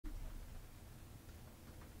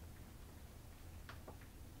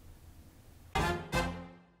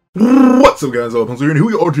What's up, guys? I'm here, and here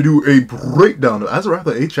we are to do a breakdown of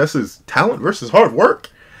Asaratha HS's talent versus hard work.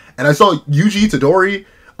 And I saw Yuji Itadori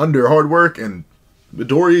under hard work and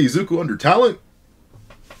Midoriya Izuku under talent.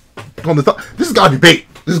 On the top, this has got to be bait.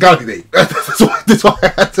 This has got to be bait. That's why I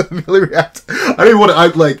had to immediately react. I didn't want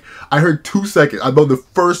to. I heard 2 seconds. I'm on the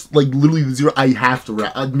first, literally the zero. I have to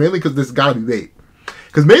react mainly because this has got to be bait.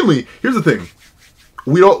 Because mainly, here's the thing: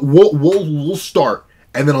 we'll start.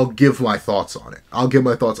 And then I'll give my thoughts on it. I'll give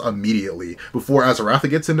my thoughts immediately before Asaratha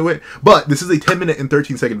gets into it. But this is a 10-minute and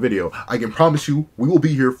 13-second video. I can promise you we will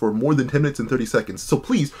be here for more than 10 minutes and 30 seconds. So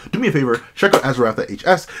please, do me a favor, check out Asaratha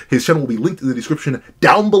HS. His channel will be linked in the description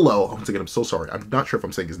down below. Once again, I'm so sorry. I'm not sure if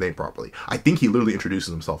I'm saying his name properly. I think he literally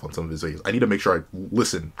introduces himself on some of his videos. I need to make sure I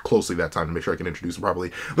listen closely that time to make sure I can introduce him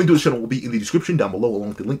properly. Link to his channel will be in the description down below, along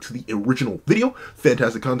with the link to the original video.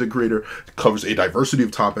 Fantastic content creator. Covers a diversity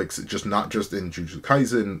of topics, not just in Jujutsu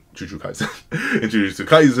Kaisen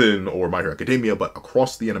or My Hero Academia, but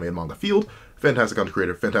across the anime and manga field. Fantastic content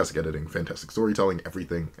creator, fantastic editing, fantastic storytelling,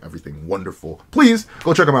 everything wonderful. Please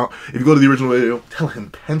go check him out. If you go to the original video, tell him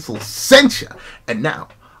Pencil sent you. And now,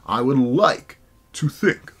 I would like to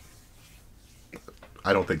think.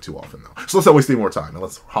 I don't think too often though. So let's not waste any more time and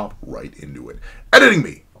let's hop right into it. Editing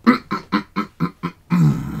me.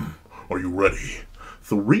 Are you ready?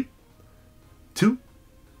 3, 2,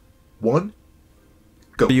 1.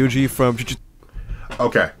 Go. Yuji from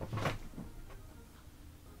Okay.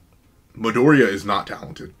 Midoriya is not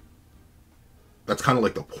talented. That's kind of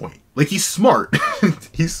like the point. He's smart.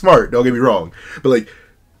 He's smart, don't get me wrong. But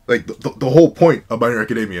the whole point of My Hero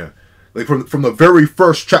Academia, from the very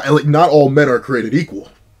first chapter, not all men are created equal.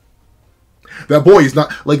 That boy is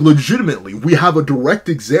not, legitimately, we have a direct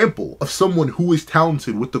example of someone who is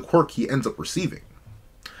talented with the quirk he ends up receiving.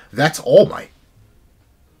 That's All Might,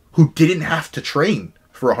 who didn't have to train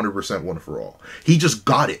for 100% one for all. He just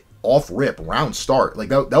got it off rip, round start.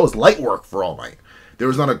 That was light work for All Might. There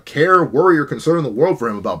was not a care, worry, or concern in the world for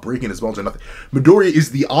him about breaking his bones or nothing. Midoriya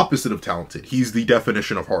is the opposite of talented. He's the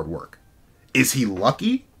definition of hard work. Is he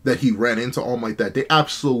lucky that he ran into All Might that day?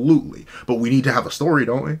 Absolutely. But we need to have a story,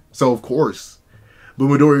 don't we? So, of course. But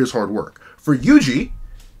Midoriya is hard work. For Yuji,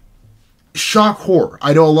 shock horror.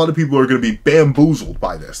 I know a lot of people are going to be bamboozled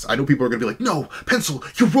by this. I know people are going to be like, no, Pencil,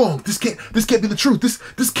 you're wrong. This can't be the truth.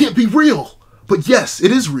 This can't be real. But yes,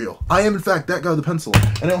 it is real. I am, in fact, that guy with the pencil.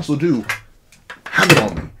 And I also do have it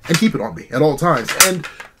on me and keep it on me at all times. And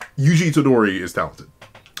Yuji Itadori is talented.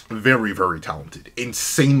 Very, very talented.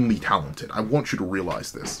 Insanely talented. I want you to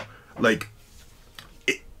realize this.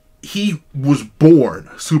 He was born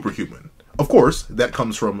superhuman. Of course, that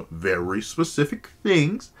comes from very specific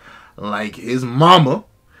things, like his mama,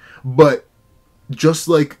 but just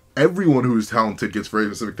like everyone who is talented gets very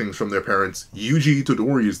specific things from their parents, Yuji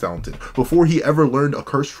Itadori is talented. Before he ever learned a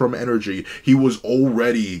curse from energy, he was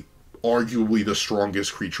already arguably the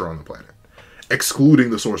strongest creature on the planet, excluding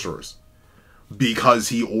the sorcerers, because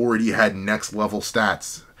he already had next level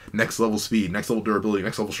stats, next level speed, next level durability,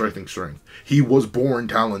 next level strength. He was born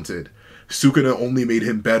talented. Sukuna only made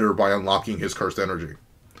him better by unlocking his cursed energy.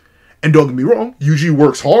 And don't get me wrong, Yuji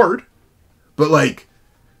works hard, but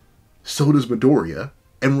so does Midoriya.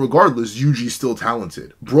 And regardless, Yuji's still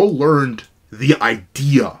talented. Bro learned the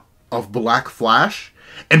idea of Black Flash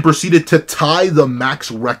and proceeded to tie the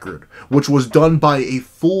max record, which was done by a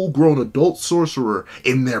full-grown adult sorcerer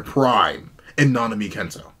in their prime, in Nanami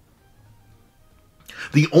Kento.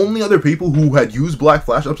 The only other people who had used Black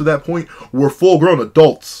Flash up to that point were full-grown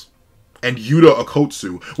adults. And Yuta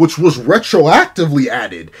Okotsu, which was retroactively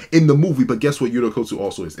added in the movie. But guess what Yuta Okotsu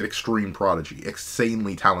also is? An extreme prodigy.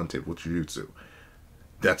 Insanely talented with Jujutsu.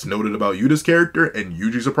 That's noted about Yuta's character, and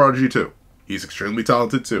Yuji's a prodigy too. He's extremely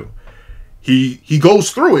talented too. He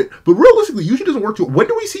goes through it, but realistically, Yuji doesn't work too. When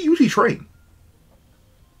do we see Yuji train?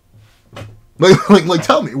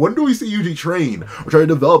 Tell me, when do we see Yuji train or try to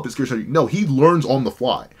develop his character? No, he learns on the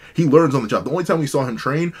fly. He learns on the job. The only time we saw him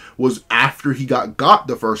train was after he got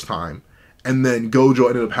the first time. And then Gojo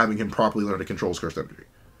ended up having him properly learn to control his cursed energy.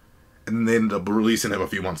 And they ended up releasing him a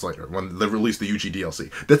few months later when they released the Yuji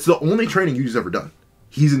DLC. That's the only training Yuji's ever done.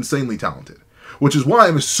 He's insanely talented. Which is why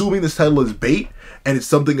I'm assuming this title is bait, and it's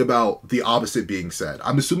something about the opposite being said.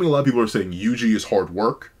 I'm assuming a lot of people are saying Yuji is hard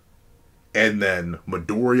work, and then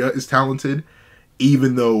Midoriya is talented,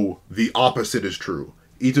 even though the opposite is true.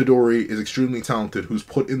 Itadori is extremely talented, who's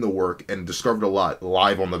put in the work and discovered a lot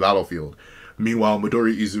live on the battlefield. Meanwhile,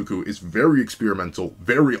 Midoriya Izuku is very experimental,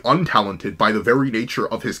 very untalented by the very nature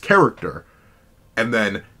of his character, and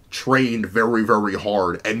then trained very, very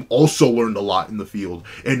hard and also learned a lot in the field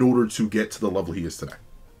in order to get to the level he is today.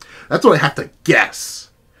 That's what I have to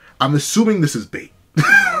guess. I'm assuming this is bait.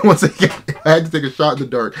 Once again, I had to take a shot in the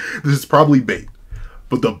dark. This is probably bait.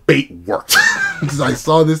 But the bait worked. Because I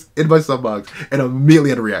saw this in my sub box and immediately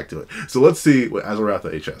had to react to it. So let's see what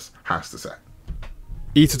Asaratha HS has to say.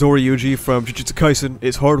 Itadori Yuji from Jujutsu Kaisen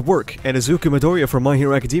is hard work, and Izuku Midoriya from My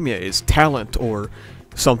Hero Academia is talent, or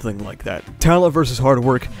something like that. Talent versus hard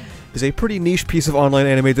work is a pretty niche piece of online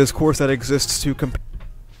anime discourse that exists to compare.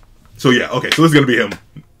 So yeah, okay, so this is gonna be him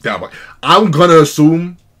down by. I'm gonna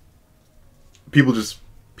assume people just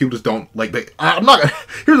don't like they. I'm not.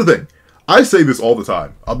 Here's the thing. I say this all the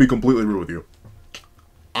time. I'll be completely real with you.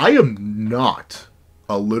 I am not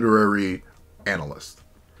a literary analyst.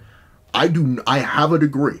 I have a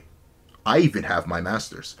degree. I even have my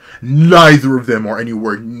master's. Neither of them are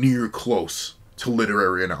anywhere near close to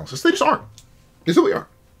literary analysis. They just aren't. They simply aren't.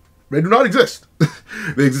 They do not exist.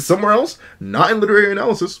 They exist somewhere else, not in literary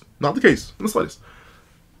analysis. Not the case, in the slightest.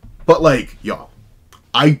 But like, y'all,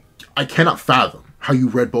 I cannot fathom how you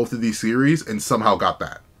read both of these series and somehow got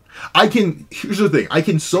that. Here's the thing, I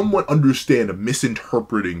can somewhat understand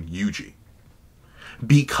misinterpreting Yuji.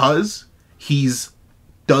 Because he's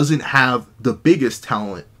doesn't have the biggest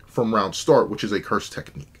talent from round start, which is a curse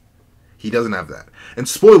technique. He doesn't have that. And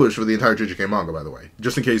spoilers for the entire JJK manga, by the way.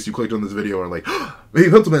 Just in case you clicked on this video and are like, oh, maybe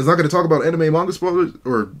Pencilman's not going to talk about anime manga spoilers.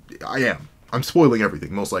 Or, I am. I'm spoiling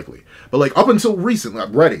everything, most likely. But like, up until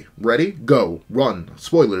recently, ready, go, run,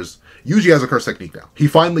 spoilers. Yuji has a curse technique now. He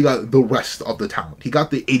finally got the rest of the talent. He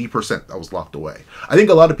got the 80% that was locked away. I think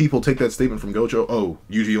a lot of people take that statement from Gojo, oh,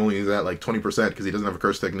 Yuji only is at like 20% because he doesn't have a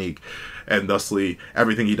curse technique, and thusly,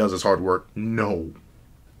 everything he does is hard work. No.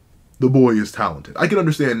 The boy is talented. I can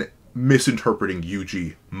understand misinterpreting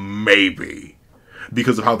Yuji, maybe,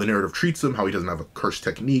 because of how the narrative treats him, how he doesn't have a curse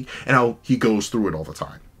technique, and how he goes through it all the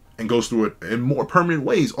time. And goes through it in more permanent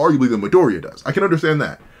ways, arguably, than Midoriya does. I can understand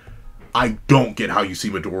that. I don't get how you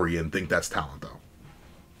see Midoriya and think that's talent, though.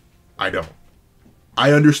 I don't.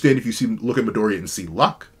 I understand if you look at Midoriya and see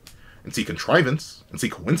luck, and see contrivance, and see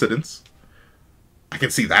coincidence. I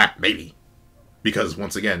can see that, maybe. Because,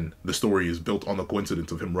 once again, the story is built on the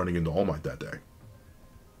coincidence of him running into All Might that day.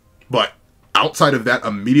 But, outside of that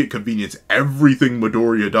immediate convenience, everything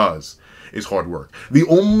Midoriya does is hard work. The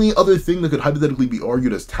only other thing that could hypothetically be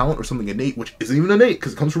argued as talent or something innate, which isn't even innate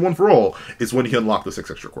because it comes from One for All, is when he unlocked the 6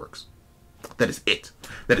 extra quirks. That is it.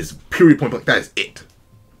 That is period point blank. That is it.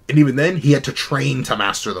 And even then, he had to train to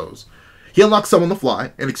master those. He unlocked some on the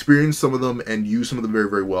fly and experienced some of them and used some of them very,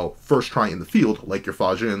 very well first try in the field, like your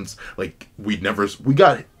Fajins. Like, we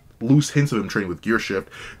got loose hints of him training with Gear Shift.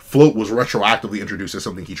 Float was retroactively introduced as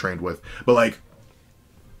something he trained with. But like,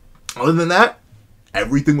 other than that,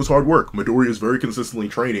 everything was hard work. Midoriya is very consistently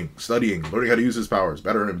training, studying, learning how to use his powers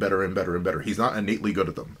better and better and better and better. He's not innately good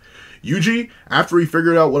at them. Yuji, after he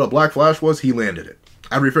figured out what a Black Flash was, he landed it.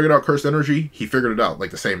 After he figured out Cursed Energy, he figured it out,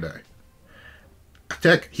 like, the same day.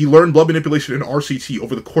 Tech, he learned blood manipulation and RCT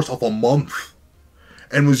over the course of a month.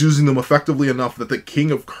 And was using them effectively enough that the King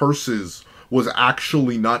of Curses was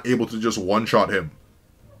actually not able to just one-shot him.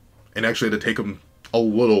 And actually had to take him a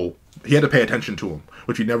little... He had to pay attention to him,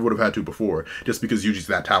 which he never would have had to before, just because Yuji's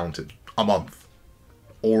that talented. A month.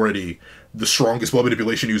 Already the strongest blood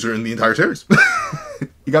manipulation user in the entire series.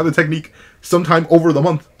 He got the technique sometime over the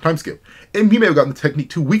month time skip. And he may have gotten the technique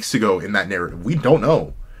 2 weeks ago in that narrative. We don't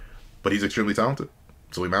know. But he's extremely talented.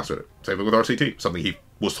 So he mastered it. Same thing with RCT. Something he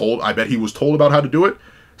was told, I bet he was told about how to do it,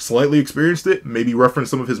 slightly experienced it, maybe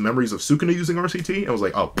referenced some of his memories of Sukuna using RCT, and was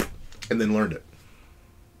like, oh, and then learned it.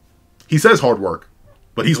 He says hard work,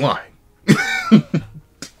 but he's lying.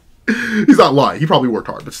 He's not lying. He probably worked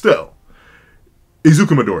hard, but still. Izuku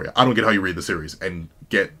Midoriya. I don't get how you read the series and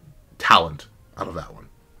get talent out of that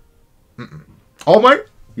one. All Might?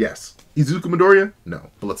 Yes. Izuku Midoriya?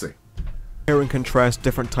 No. But let's see. Compare and contrast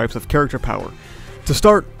different types of character power. To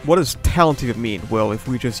start, what does talent even mean? Well, if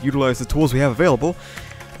we just utilize the tools we have available,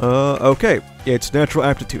 okay, it's natural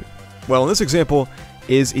aptitude. Well, in this example,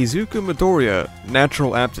 is Izuku Midoriya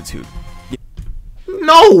natural aptitude?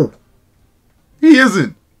 No! He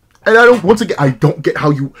isn't. And I don't, once again, I don't get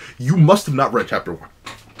how you must have not read chapter 1.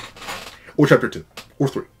 Or chapter 2. Or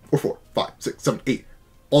 3. Or 4. 5. 6. 7. 8.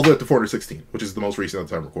 All the way up to 416, which is the most recent at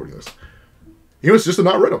the time of recording this. You know, it's just to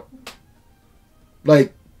not read them.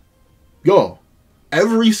 Like, yo,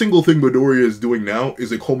 every single thing Midoriya is doing now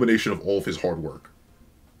is a culmination of all of his hard work.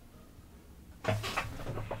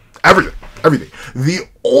 Everything. Everything. The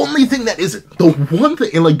only thing that isn't, the one thing,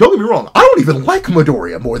 and like, don't get me wrong, I don't even like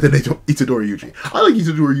Midoriya more than Itadori Yuji. I like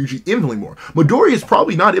Itadori Yuji infinitely more. Midoriya is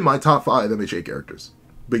probably not in my top 5 MHA characters,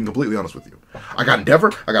 being completely honest with you. I got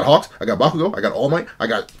Endeavor, I got Hawks, I got Bakugo, I got All Might, I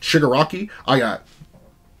got Shigaraki, I got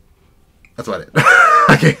That's about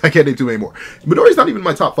it. I can't name too many more. Midoriya's not even in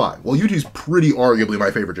my top 5. Well, Yuji's pretty arguably my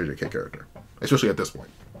favorite JJK character, especially at this point.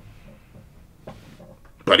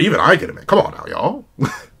 But even I can admit, come on now, y'all.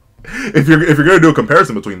 if you're gonna do a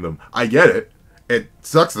comparison between them, I get it. It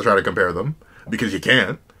sucks to try to compare them because you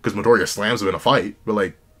can't, because Midoriya slams him in a fight. But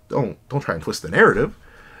like, don't try and twist the narrative.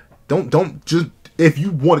 Don't just, if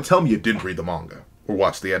you want to tell me you didn't read the manga or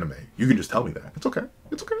watch the anime, you can just tell me that. It's okay.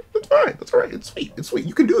 It's okay. It's fine. That's all right. It's sweet. It's sweet.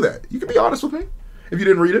 You can do that. You can be honest with me if you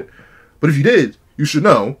didn't read it. But if you did, you should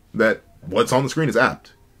know that what's on the screen is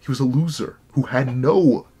apt. He was a loser who had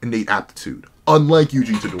no innate aptitude, unlike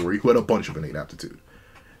Yuji Itadori, who had a bunch of innate aptitude,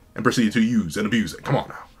 and proceeded to use and abuse it. Come on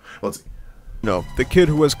now. Let's see. No, the kid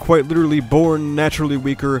who was quite literally born naturally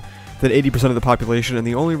weaker than 80% of the population, and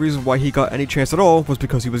the only reason why he got any chance at all was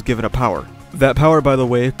because he was given a power. That power, by the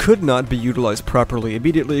way, could not be utilized properly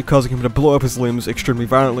immediately, causing him to blow up his limbs extremely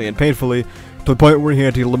violently and painfully, to the point where he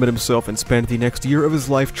had to limit himself and spend the next year of his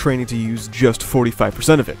life training to use just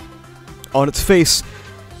 45% of it. On its face,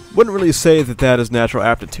 wouldn't really say that that is natural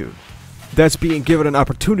aptitude. That's being given an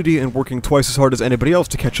opportunity and working twice as hard as anybody else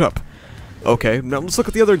to catch up. Okay, now let's look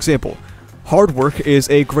at the other example. Hard work is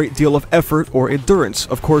a great deal of effort or endurance.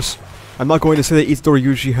 Of course, I'm not going to say that Itadori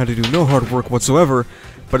Yuji had to do no hard work whatsoever,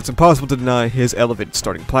 but it's impossible to deny his elevated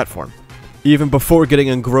starting platform. Even before getting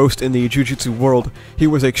engrossed in the jujutsu world, he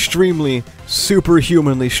was extremely,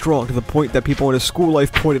 superhumanly strong to the point that people in his school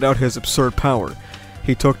life pointed out his absurd power.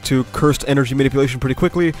 He took to cursed energy manipulation pretty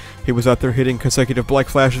quickly. He was out there hitting consecutive black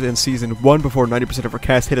flashes in Season 1 before 90% of her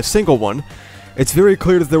cast hit a single one. It's very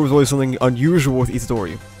clear that there was always something unusual with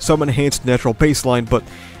Itadori, some enhanced natural baseline, but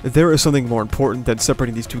there is something more important than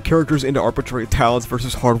separating these two characters into arbitrary talents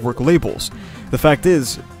versus hard work labels. The fact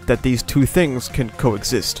is that these two things can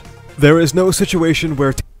coexist. There is no situation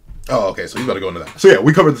where... Oh, okay, so he's about to go into that. So yeah,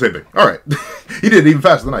 we covered the same thing. Alright. He did it even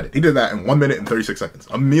faster than I did. He did that in 1 minute and 36 seconds.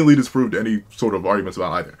 Immediately disproved any sort of arguments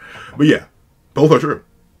about either. But yeah, both are true.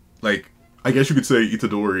 Like, I guess you could say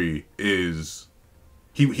Itadori is...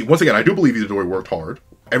 He once again, I do believe Itadori worked hard.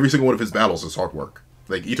 Every single one of his battles is hard work.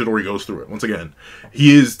 Like, Itadori goes through it. Once again,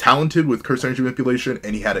 he is talented with cursed energy manipulation,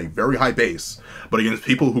 and he had a very high base. But against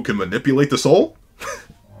people who can manipulate the soul,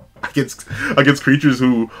 against creatures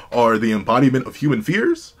who are the embodiment of human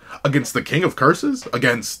fears, against the king of curses,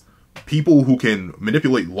 against people who can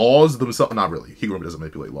manipulate laws themselves. Not really. Higuruma doesn't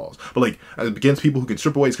manipulate laws. But, like, against people who can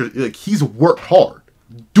strip away his curse. Like, he's worked hard.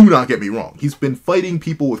 Do not get me wrong. He's been fighting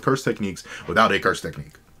people with curse techniques without a curse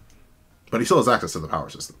technique. But he still has access to the power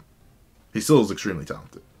system. He still is extremely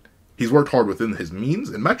talented. He's worked hard within his means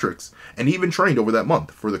and metrics, and even trained over that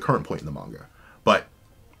month for the current point in the manga. But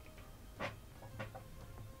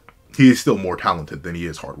he is still more talented than he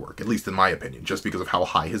is hard work, at least in my opinion, just because of how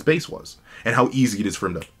high his base was, and how easy it is for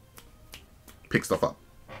him to pick stuff up.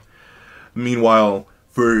 Meanwhile,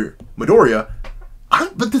 for Midoriya,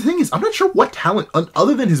 but the thing is, I'm not sure what talent,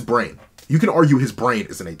 other than his brain. You can argue his brain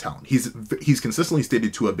is innate talent. He's consistently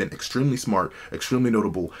stated to have been extremely smart, extremely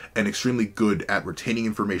notable, and extremely good at retaining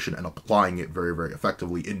information and applying it very, very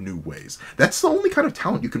effectively in new ways. That's the only kind of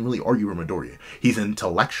talent you can really argue for Midoriya. He's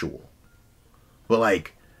intellectual. But,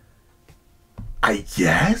 like, I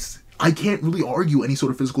guess I can't really argue any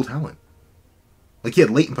sort of physical talent. Like, he had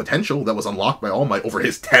latent potential that was unlocked by All Might over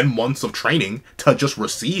his 10 months of training to just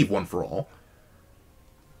receive One for All.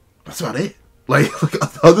 That's about it. Like,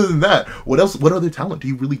 other than that, what other talent do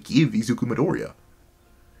you really give Izuku Midoriya?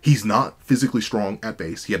 He's not physically strong at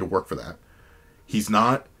base. He had to work for that. He's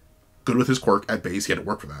not good with his quirk at base. He had to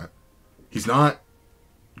work for that. He's not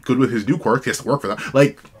good with his new quirk. He has to work for that.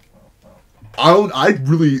 Like, I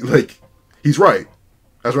really, like, he's right.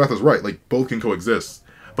 Asaratha's right. Like, both can coexist.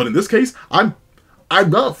 But in this case, I'm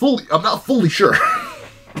not fully sure.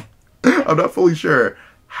 I'm not fully sure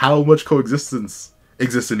how much coexistence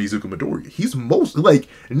exists in Izuku Midoriya. He's mostly, like,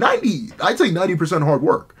 I'd say 90% hard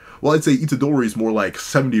work. Well, I'd say Itadori is more like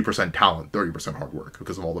 70% talent, 30% hard work,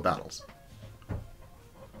 because of all the battles.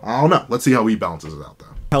 I don't know. Let's see how he balances it out, though.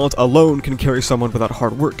 Talent alone can carry someone without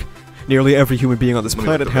hard work. Nearly every human being on this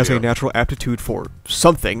planet has a natural aptitude for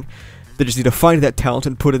something. They just need to find that talent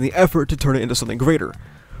and put in the effort to turn it into something greater.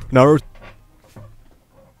 Now,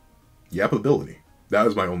 yap ability. That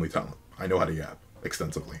is my only talent. I know how to yap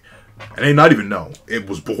extensively. And I not even know. It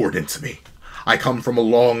was bored into me. I come from a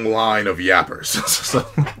long line of yappers. So,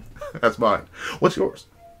 that's mine. What's yours?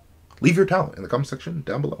 Leave your talent in the comment section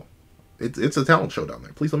down below. It's a talent show down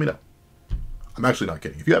there. Please let me know. I'm actually not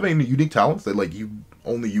kidding. If you have any unique talents that, like,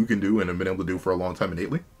 only you can do and have been able to do for a long time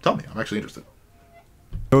innately, tell me. I'm actually interested.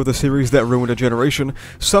 The series that ruined a generation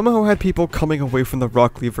somehow had people coming away from the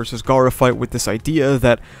Rock Lee vs. Gaara fight with this idea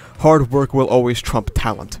that hard work will always trump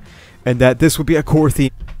talent. and that this would be a core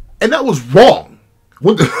theme. And that was wrong.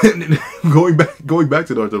 What going back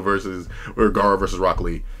to Naruto versus or Gaara versus Rock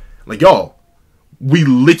Lee, like y'all, we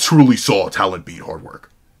literally saw talent beat hard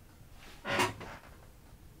work.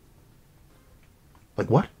 Like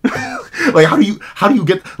what? Like how do you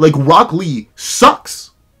get like Rock Lee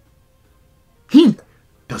sucks?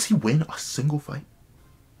 Does he win a single fight?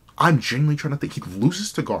 I'm genuinely trying to think. He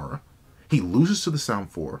loses to Gaara. He loses to the Sound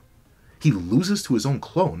 4. He loses to his own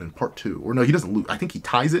clone in part 2. Or no, he doesn't lose. I think he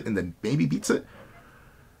ties it and then maybe beats it.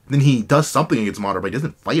 Then he does something against Madara, but he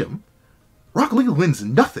doesn't fight him. Rock Lee wins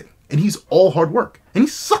nothing. And he's all hard work. And he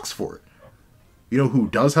sucks for it. You know who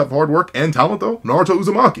does have hard work and talent, though? Naruto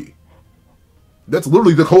Uzumaki. That's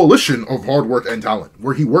literally the coalition of hard work and talent,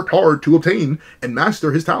 where he worked hard to obtain and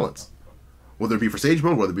master his talents. Whether it be for Sage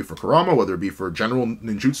Mode, whether it be for Kurama, whether it be for general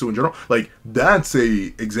ninjutsu in general. Like, that's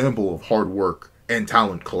a example of hard work and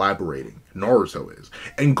talent collaborating. Naruto is.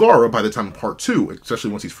 And Gaara, by the time of part 2,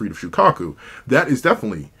 especially once he's freed of Shukaku, that is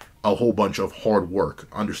definitely a whole bunch of hard work,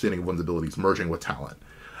 understanding of one's abilities, merging with talent.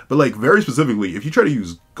 But, like, very specifically, if you try to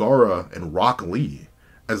use Gaara and Rock Lee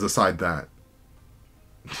as the side that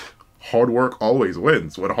hard work always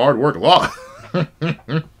wins, when hard work lost.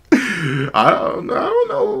 I don't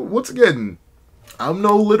know. Once again, I'm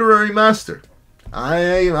no literary master.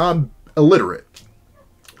 I'm illiterate.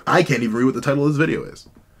 I can't even read what the title of this video is.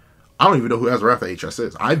 I don't even know who Asaratha HS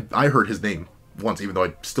is. I heard his name once, even though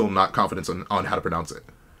I'm still not confident on how to pronounce it.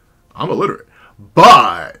 I'm illiterate.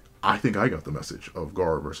 But I think I got the message of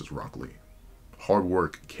Gaara versus Rock Lee. Hard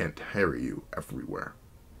work can't carry you everywhere.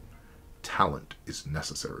 Talent is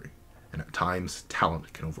necessary. And at times,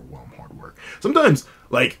 talent can overwhelm hard work. Sometimes,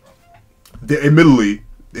 like, admittedly,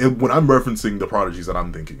 when I'm referencing the prodigies that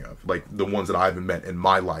I'm thinking of, like the ones that I haven't met in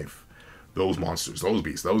my life, those monsters, those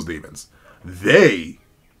beasts, those demons, they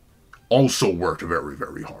also worked very,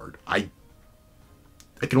 very hard. I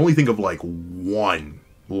can only think of like one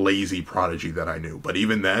lazy prodigy that I knew, but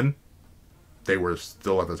even then, they were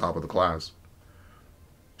still at the top of the class.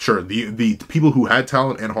 Sure, the people who had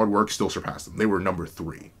talent and hard work still surpassed them. They were number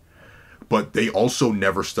 3. But they also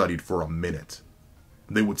never studied for a minute.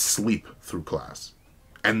 They would sleep through class.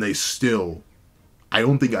 And they still, I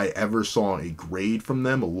don't think I ever saw a grade from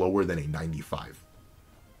them lower than a 95.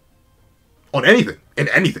 On anything. In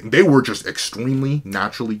anything. They were just extremely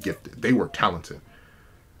naturally gifted. They were talented.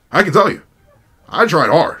 I can tell you, I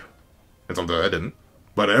tried hard. And sometimes I didn't.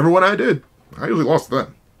 But everyone I did, I usually lost to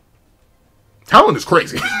them. Talent is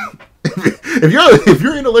crazy. If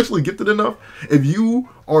you're intellectually gifted enough, if you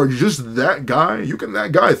are just that guy, you can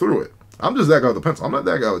that guy through it. I'm just that guy with a pencil. I'm not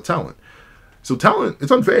that guy with talent. So talent,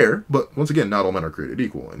 it's unfair, but once again, not all men are created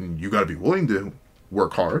equal. And you got to be willing to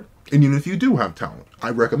work hard. And even if you do have talent, I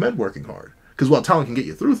recommend working hard. Because while talent can get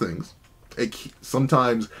you through things,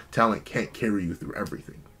 sometimes talent can't carry you through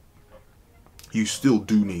everything. You still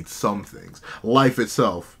do need some things. Life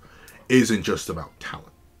itself isn't just about talent.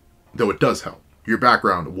 Though it does help. Your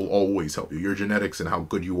background will always help you. Your genetics and how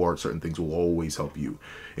good you are at certain things will always help you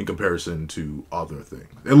in comparison to other things.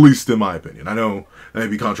 At least in my opinion. I know that may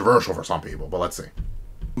be controversial for some people, but let's see.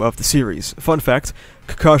 Of the series. Fun fact,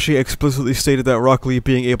 Kakashi explicitly stated that Rock Lee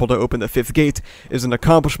being able to open the 5th gate is an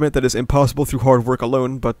accomplishment that is impossible through hard work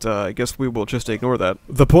alone, but I guess we will just ignore that.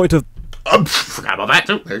 The point of... forgot about that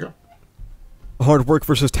too. There you go. Hard work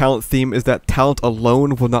versus talent theme is that talent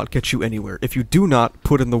alone will not get you anywhere if you do not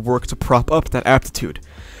put in the work to prop up that aptitude.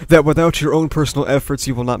 That without your own personal efforts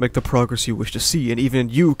you will not make the progress you wish to see, and even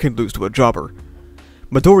you can lose to a jobber.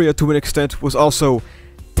 Midoriya, to an extent, was also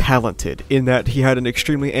talented, in that he had an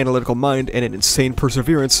extremely analytical mind and an insane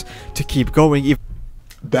perseverance to keep going.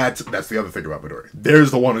 That's the other thing about Midoriya. There's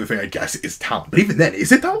the one other thing I guess is talent. But even then,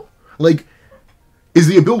 is it though? Like, is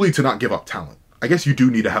the ability to not give up talent. I guess you do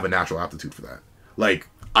need to have a natural aptitude for that. Like,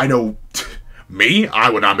 I know, me, I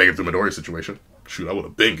would not make it through Midoriya's situation. Shoot, I would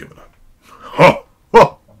have been given up.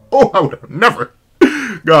 I would have never.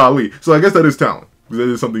 Golly. So I guess that is talent. That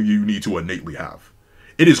is something you need to innately have.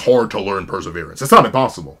 It is hard to learn perseverance. It's not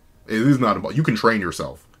impossible. It is not impossible. You can train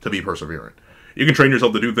yourself to be perseverant. You can train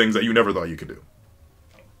yourself to do things that you never thought you could do.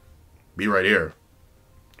 Be right here.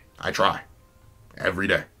 I try. Every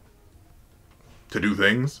day. To do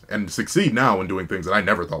things and succeed now in doing things that I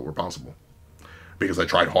never thought were possible. Because I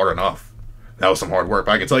tried hard enough. That was some hard work,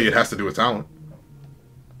 but I can tell you it has to do with talent.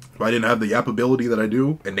 If I didn't have the yap ability that I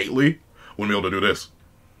do innately, wouldn't be able to do this.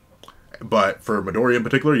 But for Midoriya in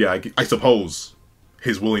particular, yeah, I suppose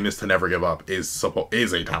his willingness to never give up is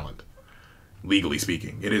a talent. Legally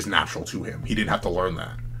speaking, it is natural to him. He didn't have to learn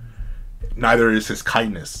that. Neither is his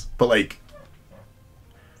kindness, but like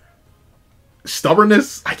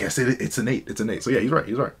stubbornness, I guess it's innate. It's innate. So yeah, he's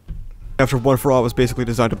right. after One For All was basically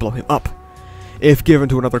designed to blow him up. If given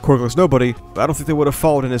to another quirkless nobody, I don't think they would have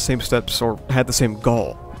followed in his same steps or had the same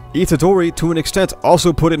gall. Itadori, to an extent,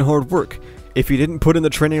 also put in hard work. If he didn't put in the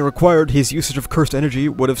training required, his usage of cursed energy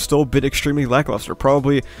would have still been extremely lackluster,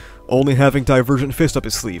 probably only having Divergent Fist up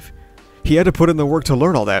his sleeve. He had to put in the work to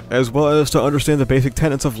learn all that, as well as to understand the basic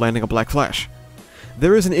tenets of landing a Black Flash.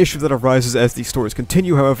 There is an issue that arises as these stories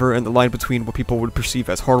continue, however, and the line between what people would perceive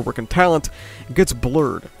as hard work and talent gets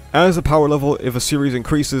blurred. As the power level of a series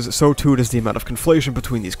increases, so too does the amount of conflation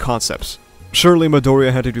between these concepts. Surely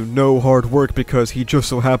Midoriya had to do no hard work because he just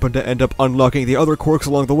so happened to end up unlocking the other quirks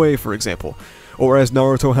along the way, for example. Or as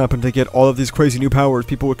Naruto happened to get all of these crazy new powers,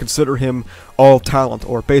 people would consider him all talent,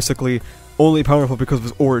 or basically only powerful because of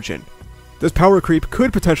his origin. This power creep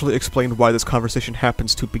could potentially explain why this conversation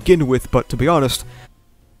happens to begin with, but to be honest,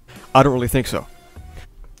 I don't really think so.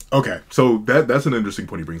 Okay, so that's an interesting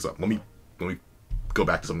point he brings up. Let me go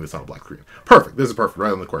back to something that's not a black screen. Perfect. This is perfect.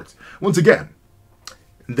 Right on the quirks. Once again,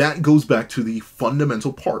 that goes back to the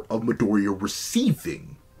fundamental part of Midoriya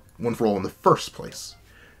receiving One For All in the first place.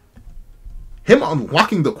 Him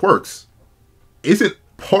unlocking the quirks isn't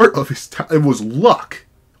part of his it was luck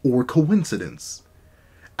or coincidence.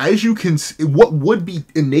 As you can see, what would be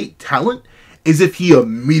innate talent is if he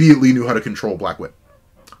immediately knew how to control Black Whip.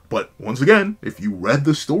 But once again, if you read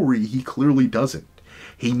the story, he clearly doesn't.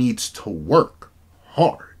 He needs to work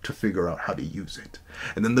hard to figure out how to use it.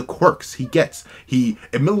 And then the quirks he gets.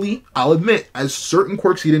 Admittedly, I'll admit, as certain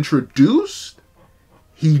quirks he'd introduced,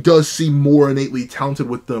 he does seem more innately talented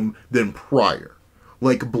with them than prior.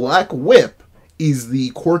 Like Black Whip is the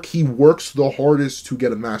quirk he works the hardest to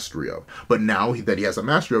get a mastery of. But now that he has a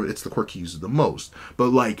mastery of it, it's the quirk he uses the most. But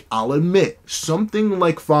like, I'll admit, something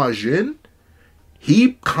like Fajin,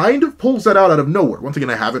 he kind of pulls that out of nowhere. Once again,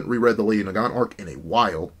 I haven't reread the Lady Nagant arc in a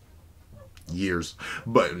while. Years.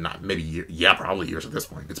 But not maybe years. Yeah, probably years at this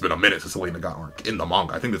point. It's been a minute since the Lady Nagant arc in the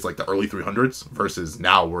manga. I think it's like the early 300s versus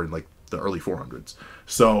now we're in like the early 400s.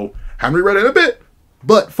 So, haven't reread it in a bit.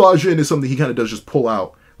 But Fajin is something he kind of does just pull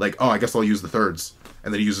out. Like, oh, I guess I'll use the thirds.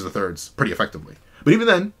 And then he uses the thirds pretty effectively. But even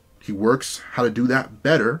then, he works how to do that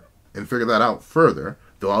better and figure that out further.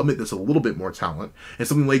 Though I'll admit there's a little bit more talent. And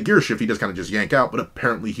something like Gear Shift, he does kind of just yank out. But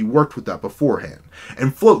apparently he worked with that beforehand.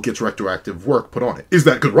 And Float gets retroactive work put on it. Is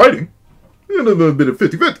that good writing? A little bit of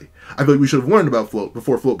 50-50. I feel like we should have learned about Float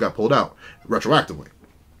before Float got pulled out retroactively.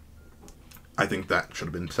 I think that should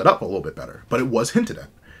have been set up a little bit better. But it was hinted at.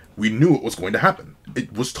 We knew it was going to happen.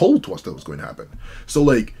 It was told to us that it was going to happen. So,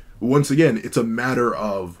 like, once again, it's a matter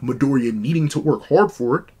of Midoriya needing to work hard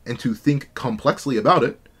for it and to think complexly about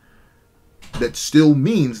it. That still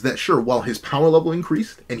means that, sure, while his power level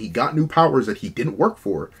increased and he got new powers that he didn't work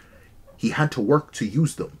for, he had to work to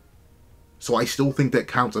use them. So I still think that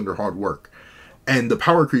counts under hard work. And the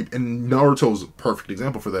power creep, and Naruto's a perfect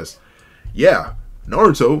example for this. Yeah,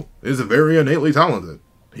 Naruto is very innately talented.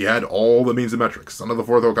 He had all the means and metrics, son of the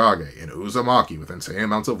fourth Hokage, and Uzumaki with insane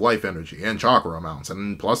amounts of life energy and chakra amounts,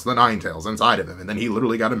 and plus the Nine Tails inside of him, and then he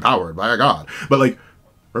literally got empowered by a god. But like,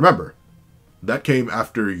 remember, that came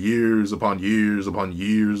after years upon years upon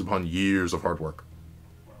years upon years of hard work.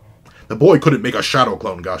 The boy couldn't make a shadow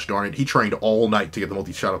clone, gosh darn it. He trained all night to get the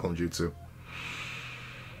multi-shadow clone jutsu.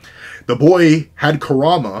 The boy had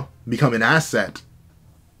Kurama become an asset,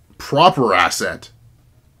 proper asset,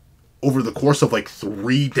 over the course of like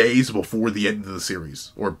 3 days before the end of the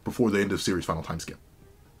series, or before the end of series final time skip.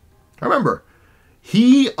 Remember,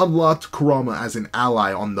 he unlocked Kurama as an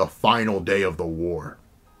ally on the final day of the war.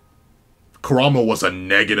 Kurama was a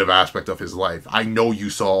negative aspect of his life. I know you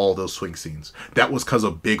saw all those swing scenes. That was because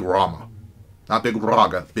of Big Rama. Not Big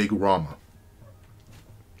Raga, Big Rama.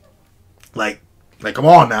 Like, come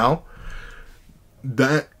on now.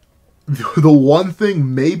 The one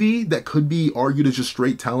thing maybe that could be argued as just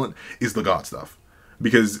straight talent is the god stuff.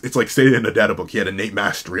 Because it's like stated in the data book, he had innate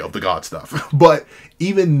mastery of the god stuff. But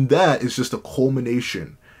even that is just a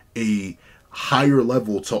culmination, a higher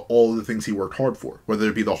level to all the things he worked hard for. Whether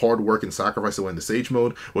it be the hard work and sacrifice that went into Sage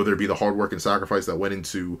Mode, whether it be the hard work and sacrifice that went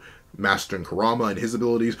into mastering Kurama and his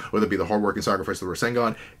abilities, whether it be the hard work and sacrifice of the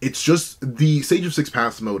Rasengan. It's just, the Sage of Six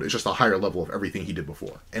Paths mode is just a higher level of everything he did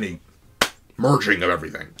before. And a merging of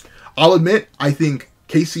everything. I'll admit, I think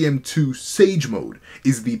KCM2 Sage Mode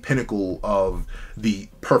is the pinnacle of the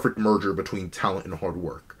perfect merger between talent and hard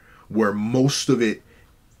work, where most of it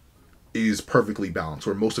is perfectly balanced,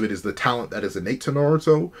 where most of it is the talent that is innate to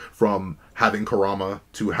Naruto, from having Kurama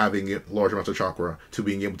to having large amounts of chakra to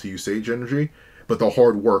being able to use Sage energy, but the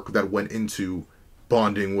hard work that went into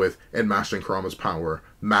bonding with and mastering Kurama's power,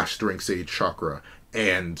 mastering Sage chakra,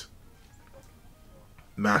 and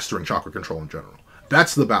mastering chakra control in general.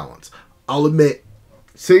 That's the balance. I'll admit,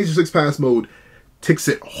 Stage 6 Pass mode ticks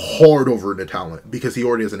it hard over into talent because he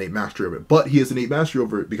already has innate mastery of it. But he has innate mastery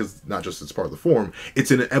over it because not just it's part of the form,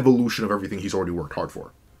 it's an evolution of everything he's already worked hard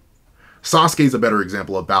for. Sasuke's a better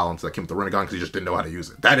example of balance that came with the Rinnegan because he just didn't know how to use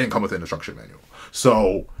it. That didn't come with an instruction manual.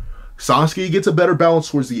 So Sasuke gets a better balance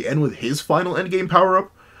towards the end with his final endgame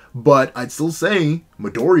power-up, but I'd still say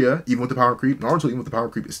Midoriya, even with the power creep, Naruto, even with the power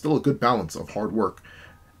creep, is still a good balance of hard work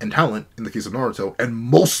and talent in the case of Naruto, and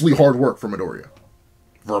mostly hard work for Midoriya.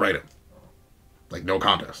 Verbatim. Like, no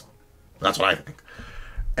contest. That's what I think.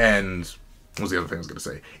 And what was the other thing I was going to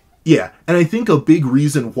say? Yeah, and I think a big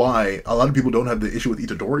reason why a lot of people don't have the issue with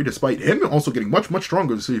Itadori, despite him also getting much, much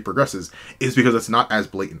stronger as the series progresses, is because it's not as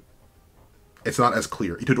blatant. It's not as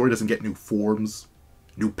clear. Itadori doesn't get new forms,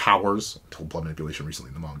 new powers, until blood manipulation recently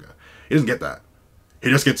in the manga. He doesn't get that. He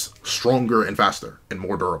just gets stronger and faster and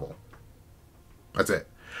more durable. That's it.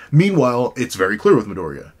 Meanwhile, it's very clear with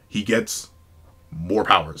Midoriya. He gets more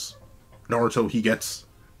powers. Naruto, he gets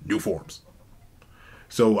new forms.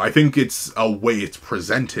 So I think it's a way it's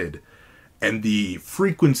presented and the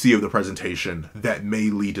frequency of the presentation that may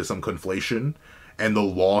lead to some conflation and the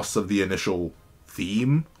loss of the initial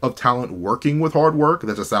theme of talent working with hard work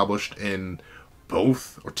that's established in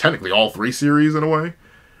both, or technically all three series in a way.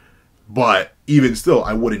 But even still,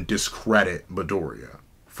 I wouldn't discredit Midoriya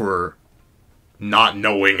for not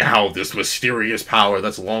knowing how this mysterious power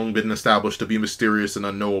that's long been established to be mysterious and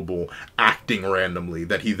unknowable, acting randomly,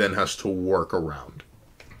 that he then has to work around.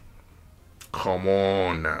 Come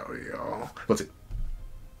on now, y'all. Let's see.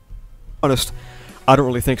 Honest, I don't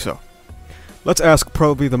really think so. Let's ask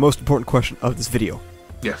probably the most important question of this video.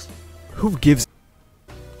 Yes. Who gives...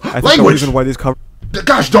 I think Language! the reason why these cover...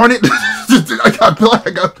 Gosh darn it!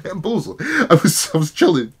 I got bamboozled. I was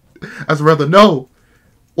chilling. Asaratha, no!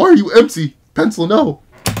 Why are you empty? Pencil, no.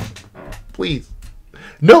 Please.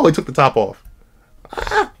 No, I took the top off.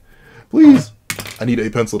 Ah, please. I need a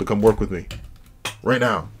pencil to come work with me. Right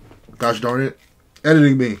now. Gosh darn it.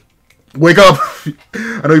 Editing me. Wake up.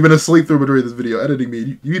 I know you've been asleep through majority of this video. Editing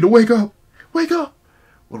me. You need to wake up. Wake up.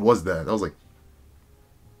 What was that? That was like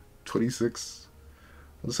 26.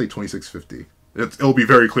 Let's say 2650. It'll be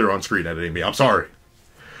very clear on screen editing me. I'm sorry.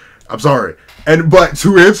 I'm sorry. But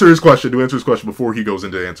to answer his question before he goes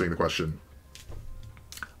into answering the question,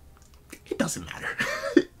 it doesn't matter.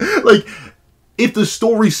 Like, if the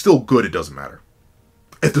story's still good, it doesn't matter.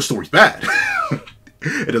 If the story's bad,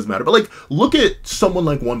 it doesn't matter. But like, look at someone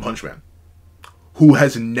like One Punch Man, who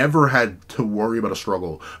has never had to worry about a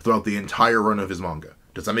struggle throughout the entire run of his manga.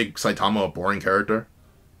 Does that make Saitama a boring character?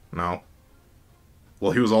 No.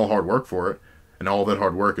 Well, he was all hard work for it. And all that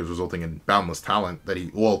hard work is resulting in boundless talent that he...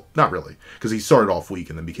 Well, not really. Because he started off weak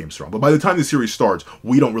and then became strong. But by the time the series starts,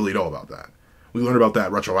 we don't really know about that. We learn about that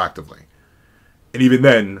retroactively. And even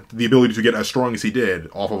then, the ability to get as strong as he did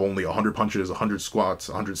off of only 100 punches, 100 squats,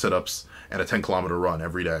 100 sit-ups, and a 10-kilometer run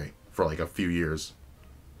every day for like a few years.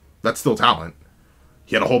 That's still talent.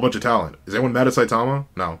 He had a whole bunch of talent. Is anyone mad at Saitama?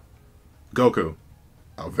 No. Goku.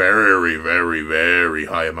 A very, very, very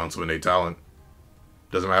high amounts of innate talent.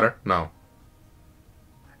 Doesn't matter? No.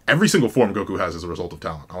 Every single form Goku has is a result of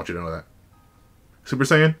talent. I want you to know that. Super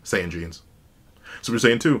Saiyan? Saiyan genes. Super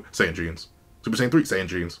Saiyan 2? Saiyan genes. Super Saiyan 3? Saiyan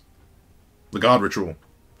genes. The God Ritual?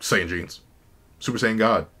 Saiyan genes. Super Saiyan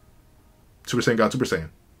God? Super Saiyan God Super Saiyan.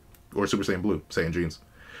 Or Super Saiyan Blue? Saiyan genes.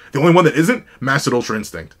 The only one that isn't? Mastered Ultra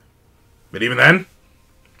Instinct. But even then,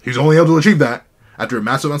 he's only able to achieve that after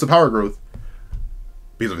massive amounts of power growth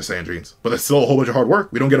because of his Saiyan genes. But that's still a whole bunch of hard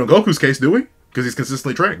work. We don't get on Goku's case, do we? Because he's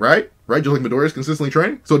consistently training, right? Right? Just like Midoriya's consistently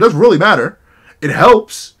training. So it does really matter. It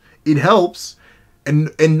helps. It helps. And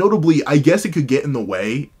notably, I guess it could get in the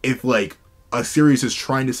way if, like, a series is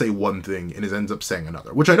trying to say one thing and it ends up saying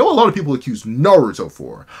another. Which I know a lot of people accuse Naruto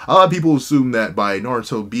for. A lot of people assume that by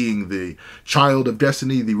Naruto being the child of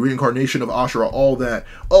destiny, the reincarnation of Ashura, all that,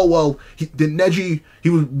 oh, well, Neji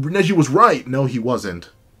was right. No, he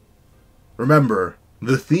wasn't. Remember,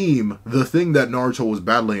 the thing that Naruto was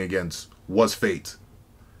battling against was fate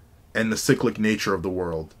and the cyclic nature of the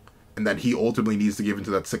world, and that he ultimately needs to give into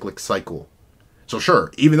that cyclic cycle. So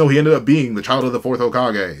sure, even though he ended up being the child of the fourth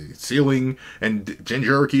Hokage, sealing and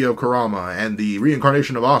Jinchuriki of Kurama, and the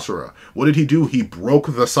reincarnation of Asura, what did he do? He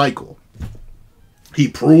broke the cycle. He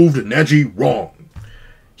proved Neji wrong.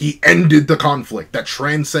 He ended the conflict that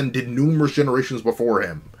transcended numerous generations before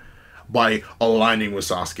him by aligning with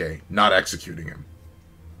Sasuke, not executing him.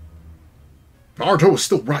 Naruto was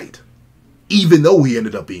still right, even though he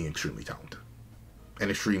ended up being extremely talented and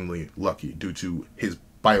extremely lucky due to his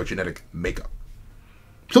biogenetic makeup.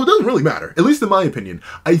 So it doesn't really matter, at least in my opinion.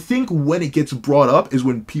 I think when it gets brought up is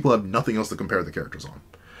when people have nothing else to compare the characters on.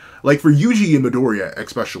 Like for Yuji and Midoriya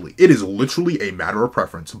especially, it is literally a matter of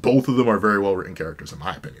preference. Both of them are very well written characters in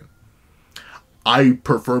my opinion. I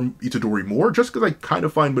prefer Itadori more just because I kind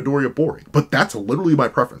of find Midoriya boring. But that's literally my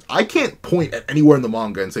preference. I can't point at anywhere in the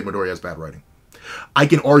manga and say Midoriya has bad writing. I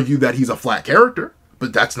can argue that he's a flat character,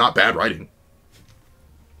 but that's not bad writing.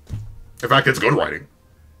 In fact, it's good writing.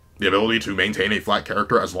 The ability to maintain a flat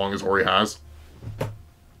character as long as Ori has,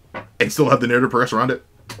 and still have the narrative progress around it.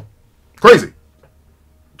 Crazy.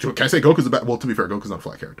 Can I say Goku's a bad... Well, to be fair, Goku's not a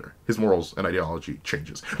flat character. His morals and ideology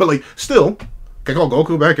changes. But, like, still, can I call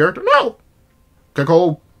Goku a bad character? No. Can I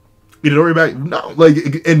call Itadori bad? No.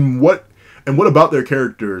 Like, and what about their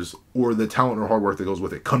characters or the talent or hard work that goes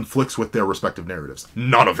with it conflicts with their respective narratives?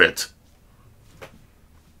 None of it.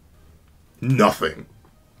 Nothing.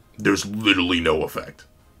 There's literally no effect.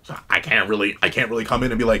 So I can't really come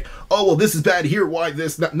in and be like, oh, well, this is bad here. Why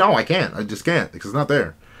this? No, I can't. I just can't because it's not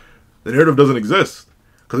there. The narrative doesn't exist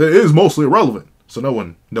because it is mostly irrelevant. So no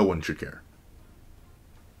one should care.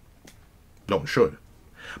 No one should,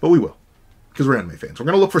 but we will because we're anime fans. We're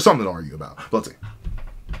gonna look for something to argue about. But let's see.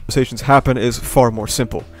 Conversations happen is far more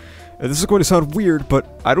simple. And this is going to sound weird,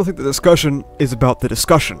 but I don't think the discussion is about the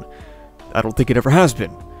discussion. I don't think it ever has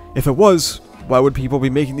been. If it was, why would people be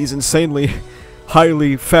making these insanely,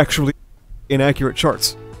 highly factually inaccurate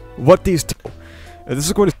charts? What these and this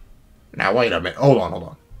is going to now wait a minute. Hold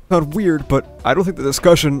on. Sound weird, but I don't think the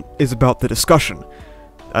discussion is about the discussion.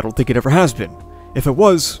 I don't think it ever has been. If it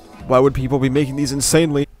was, why would people be making these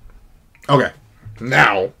insanely... Okay.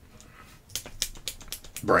 Now...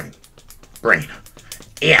 Brain.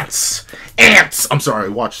 Ants! I'm sorry, I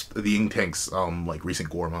watched the Ink Tank's, like, recent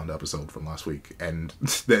Gormand episode from last week, and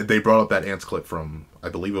they brought up that ants clip from, I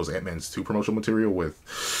believe it was Ant-Man's 2 promotional material with...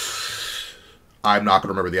 I'm not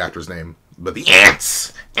gonna remember the actor's name, but the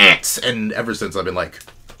ants! And ever since I've been, like,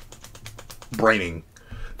 braining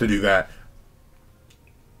to do that.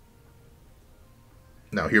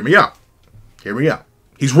 Now, hear me out.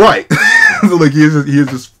 He's right. Like, he is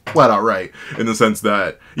just flat out right in the sense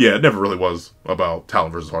that, yeah, it never really was about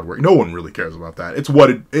talent versus hard work. No one really cares about that.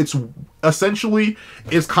 It's essentially,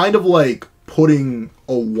 it's kind of like putting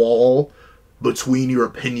a wall between your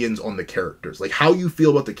opinions on the characters. Like, how you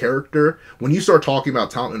feel about the character, when you start talking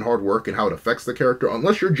about talent and hard work and how it affects the character,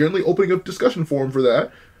 unless you're generally opening up discussion forum for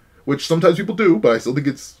that, which sometimes people do, but I still think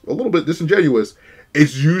it's a little bit disingenuous,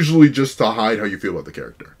 it's usually just to hide how you feel about the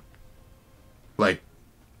character. Like,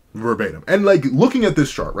 verbatim. And, like, looking at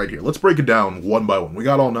this chart right here, let's break it down one by one. We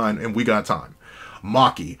got all 9, and we got time.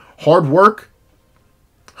 Maki, hard work,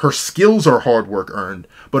 her skills are hard work earned,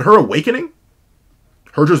 but her awakening,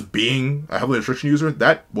 her just being a heavily restriction user,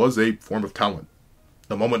 that was a form of talent.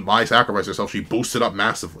 The moment Mai sacrificed herself, she boosted up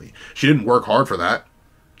massively. She didn't work hard for that.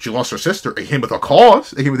 She lost her sister. It came with a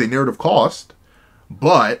cost. It came with a narrative cost.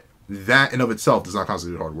 But that in of itself does not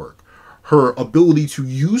constitute hard work. Her ability to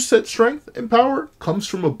use said strength and power comes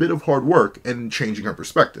from a bit of hard work and changing her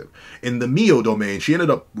perspective. In the Mio domain, she ended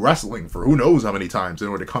up wrestling for who knows how many times in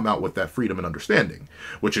order to come out with that freedom and understanding,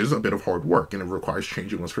 which is a bit of hard work, and it requires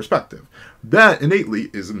changing one's perspective. That innately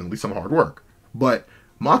is admittedly some hard work. But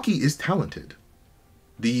Maki is talented.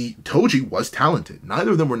 The Toji was talented.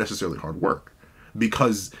 Neither of them were necessarily hard work,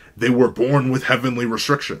 because they were born with heavenly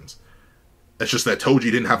restrictions. It's just that Toji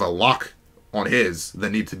didn't have a lock on his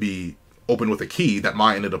that needed to be open with a key that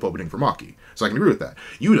Mai ended up opening for Maki. So I can agree with that.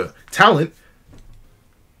 Yuta, talent,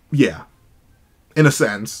 yeah, in a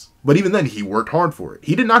sense. But even then, he worked hard for it.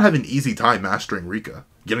 He did not have an easy time mastering Rika,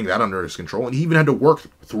 getting that under his control, and he even had to work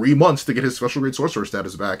 3 months to get his special grade sorcerer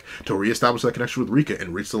status back to reestablish that connection with Rika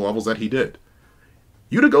and reach the levels that he did.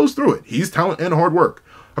 Yuta goes through it. He's talent and hard work.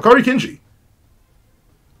 Hikari Kinji.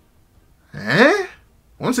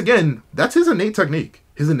 Once again, that's his innate technique,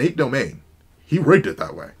 his innate domain. He rigged it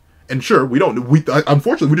that way. And sure,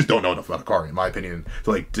 unfortunately, we just don't know enough about Hikari, in my opinion,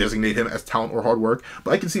 to, like, designate him as talent or hard work.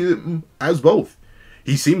 But I can see it as both.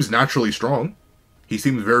 He seems naturally strong. He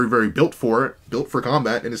seems very, very built for it, built for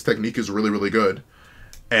combat, and his technique is really, really good.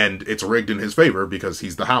 And it's rigged in his favor because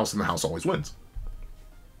he's the house, and the house always wins.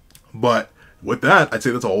 But with that, I'd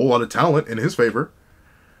say that's a whole lot of talent in his favor,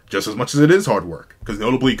 just as much as it is hard work. Because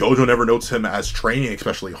notably, Gojo never notes him as training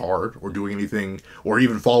especially hard, or doing anything, or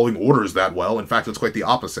even following orders that well. In fact, it's quite the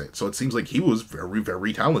opposite. So it seems like he was very,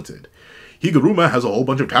 very talented. Higuruma has a whole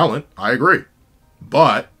bunch of talent, I agree.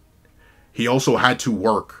 But he also had to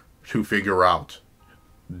work to figure out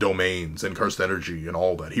domains and cursed energy and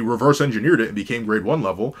all that. He reverse engineered it and became grade 1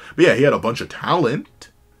 level. But yeah, he had a bunch of talent,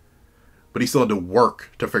 but he still had to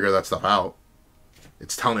work to figure that stuff out.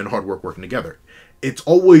 It's talent and hard work working together. It's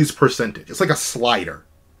always percentage. It's like a slider.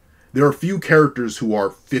 There are few characters who are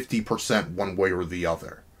 50% one way or the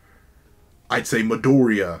other. I'd say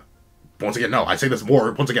Midoriya. Once again, no, I say this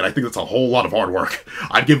more. Once again, I think it's a whole lot of hard work.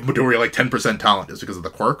 I'd give Midoriya like 10% talent just because of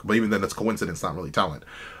the quirk, but even then, that's coincidence, not really talent.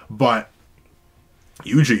 But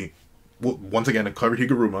Yuji, once again, a clever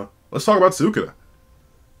Higuruma. Let's talk about Sukuna.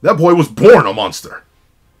 That boy was born a monster.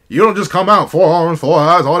 You don't just come out 4 arms, 4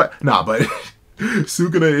 eyes, all that. Nah, but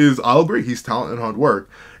Sukuna is, I'll agree, he's talent and hard work.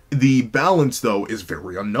 The balance, though, is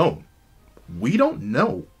very unknown. We don't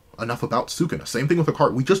know enough about Sukuna. Same thing with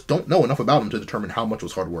Hikaru. We just don't know enough about him to determine how much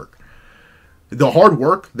was hard work. The hard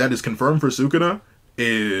work that is confirmed for Sukuna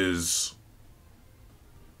is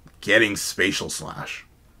getting Spatial Slash.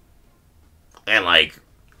 And, like,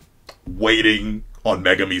 waiting on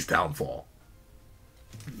Megami's downfall.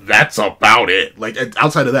 That's about it. Like,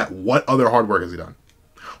 outside of that, what other hard work has he done?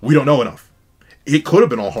 We don't know enough. It could have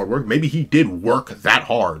been all hard work. Maybe he did work that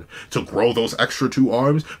hard to grow those extra 2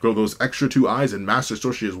 arms, grow those extra 2 eyes, and master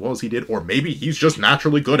Sushi as well as he did. Or maybe he's just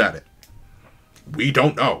naturally good at it. We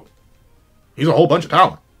don't know. He's a whole bunch of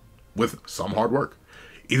talent with some hard work.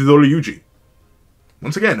 Either to Yuji.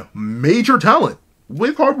 Once again, major talent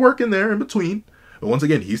with hard work in there in between. But once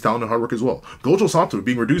again, he's talent and hard work as well. Gojo Satoru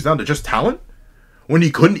being reduced down to just talent when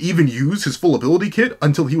he couldn't even use his full ability kit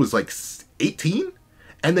until he was like 18?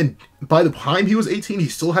 And then by the time he was 18, he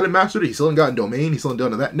still hadn't mastered it. He still hadn't gotten Domain. He still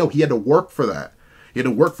hadn't done that. No, he had to work for that. He had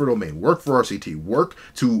to work for Domain, work for RCT, work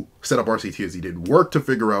to set up RCT as he did, work to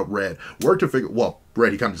figure out Red, well,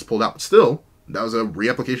 Red he kind of just pulled out, but still, that was a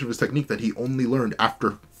reapplication of his technique that he only learned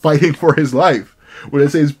after fighting for his life. What I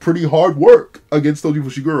say is pretty hard work against Toji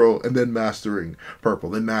Fushiguro, and then mastering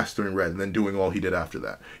Purple, then mastering Red, and then doing all he did after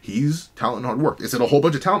that. He's talent and hard work. Is it a whole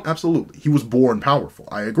bunch of talent? Absolutely. He was born powerful.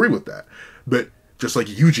 I agree with that. But just like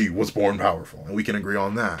Yuji was born powerful, and we can agree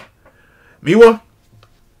on that. Miwa,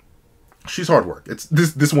 she's hard work. It's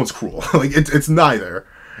this one's cruel. Like it's neither,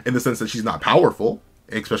 in the sense that she's not powerful,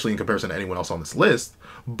 especially in comparison to anyone else on this list,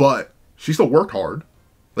 but she still worked hard.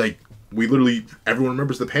 Like, everyone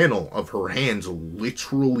remembers the panel of her hands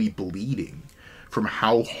literally bleeding from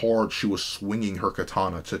how hard she was swinging her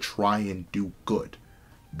katana to try and do good.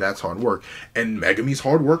 That's hard work. And Megami's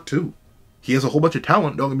hard work too. He has a whole bunch of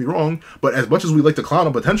talent, don't get me wrong, but as much as we like to clown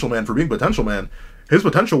on Potential Man for being Potential Man, his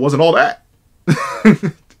potential wasn't all that.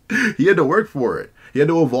 He had to work for it. He had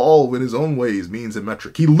to evolve in his own ways, means, and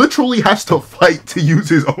metric. He literally has to fight to use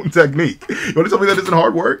his own technique. You want to tell me that isn't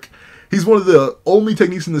hard work? He's one of the only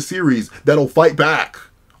techniques in the series that'll fight back.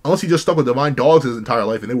 Unless he just stuck with Divine Dogs his entire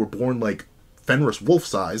life and they were born like Fenris Wolf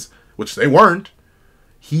size, which they weren't.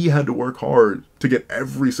 He had to work hard to get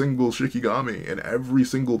every single Shikigami and every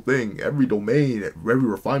single thing, every domain, every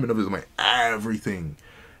refinement of his mind, everything.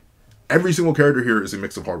 Every single character here is a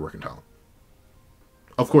mix of hard work and talent.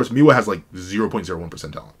 Of course, Miwa has like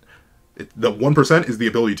 0.01% talent. The 1% is the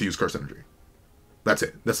ability to use Curse Energy. That's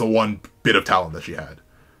it. That's the one bit of talent that she had.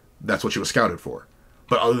 That's what she was scouted for.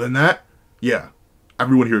 But other than that, yeah,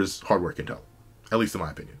 everyone here is hard work and talent. At least in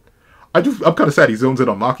my opinion. I'm kind of sad he zones in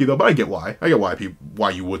on Maki though, but I get why. I get why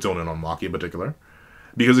you would zone in on Maki in particular.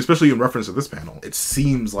 Because especially in reference to this panel, it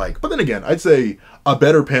seems like... But then again, I'd say a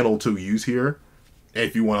better panel to use here,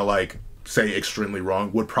 if you want to like say extremely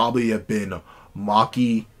wrong, would probably have been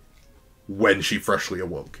Maki when she freshly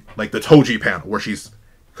awoke. Like the Toji panel, where she's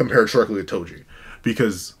compared directly to Toji.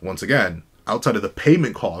 Because, once again, outside of the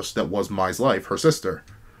payment cost that was Mai's life, her sister,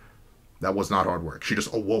 that was not hard work. She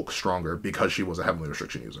just awoke stronger because she was a Heavenly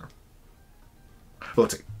Restriction user. But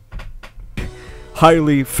let's see.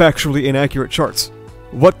 Highly factually inaccurate charts.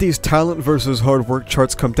 What these talent versus hard work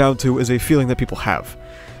charts come down to is a feeling that people have.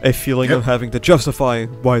 A feeling of having to justify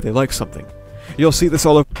why they like something. You'll see this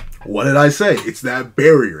all over... What did I say? It's that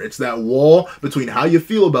barrier. It's that wall between how you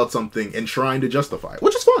feel about something and trying to justify it.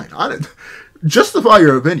 Which is fine. Justify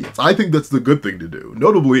your opinions. I think that's the good thing to do.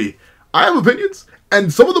 Notably, I have opinions,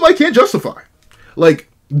 and some of them I can't justify. Like,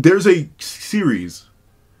 there's a series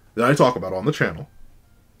that I talk about on the channel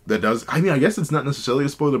that does... I mean, I guess it's not necessarily a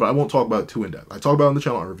spoiler, but I won't talk about it too in-depth. I talk about it on the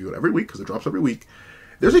channel. I review it every week because it drops every week.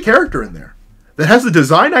 There's a character in there that has a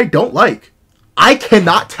design I don't like. I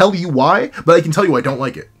cannot tell you why, but I can tell you I don't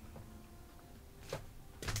like it.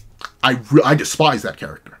 I despise that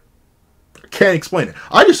character. I can't explain it.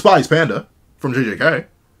 I despise Panda from JJK,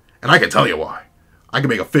 and I can tell you why. I can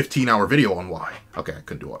make a 15-hour video on why. Okay, I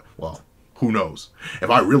couldn't do it. Well, who knows? If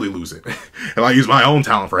I really lose it, if I use my own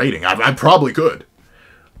talent for hating, I probably could.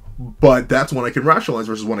 But that's when I can rationalize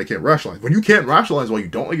versus when I can't rationalize. When you can't rationalize why you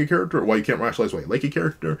don't like a character, or why you can't rationalize why you like a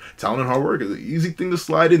character, talent and hard work is an easy thing to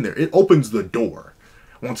slide in there. It opens the door.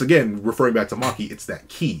 Once again, referring back to Maki, it's that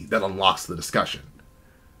key that unlocks the discussion,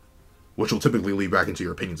 which will typically lead back into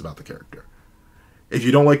your opinions about the character. If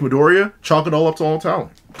you don't like Midoriya, chalk it all up to all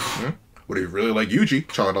talent. But if you really like Yuji,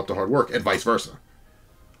 chalk it up to hard work, and vice versa.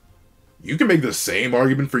 You can make the same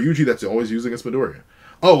argument for Yuji that's always using against Midoriya.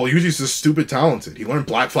 Oh, well, Yuji's just stupid talented. He learned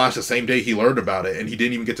Black Flash the same day he learned about it, and he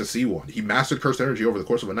didn't even get to see one. He mastered cursed energy over the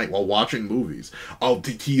course of a night while watching movies. Oh,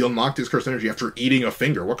 he unlocked his cursed energy after eating a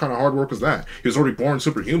finger. What kind of hard work was that? He was already born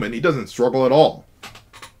superhuman. He doesn't struggle at all.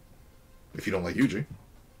 If you don't like Yuji.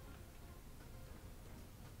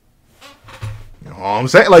 You know what I'm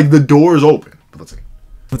saying? Like, the door is open. But let's see.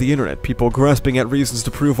 Of the internet, people grasping at reasons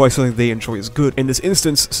to prove why something they enjoy is good. In this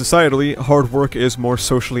instance, societally, hard work is more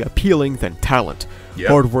socially appealing than talent. Yep.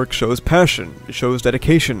 Hard work shows passion, it shows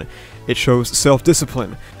dedication, it shows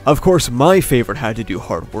self-discipline. Of course, my favorite had to do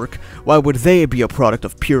hard work. Why would they be a product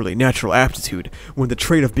of purely natural aptitude, when the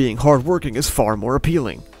trait of being hardworking is far more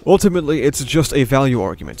appealing? Ultimately, it's just a value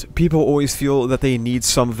argument. People always feel that they need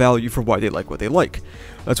some value for why they like what they like.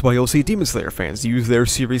 That's why you'll see Demon Slayer fans use their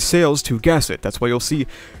series sales to gas it. That's why you'll see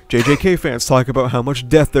JJK fans talk about how much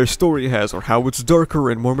depth their story has, or how it's darker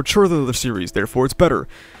and more mature than the series, therefore it's better.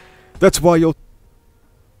 That's why you'll...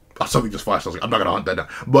 Oh, something just flashed. I was like, I'm not gonna hunt that down.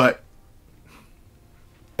 But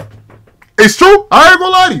it's true. I ain't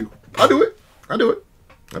gonna lie to you. I do it.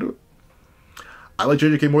 I like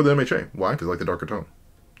JJK more than MHA. Why? Because I like the darker tone.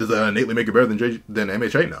 Does that innately make it better than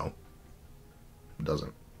MHA? No. It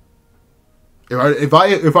doesn't. If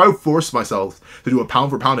I forced myself to do a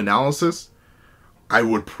pound for pound analysis, I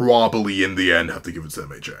would probably in the end have to give it to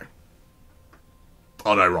MHA.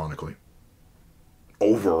 Unironically.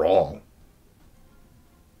 Overall.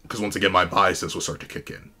 Because once again, my biases will start to kick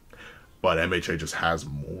in. But MHA just has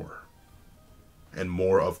more. And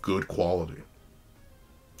more of good quality.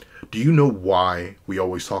 Do you know why we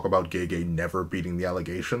always talk about Gege never beating the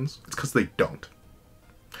allegations? It's because they don't.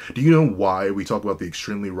 Do you know why we talk about the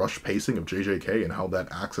extremely rushed pacing of JJK and how that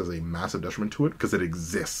acts as a massive detriment to it? Because it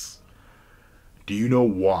exists. Do you know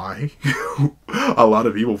why a lot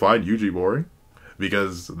of people find Yuji boring?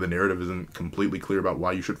 Because the narrative isn't completely clear about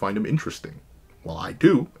why you should find him interesting. Well, I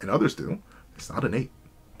do, and others do. It's not innate.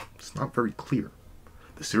 It's not very clear.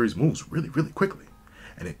 The series moves really, really quickly.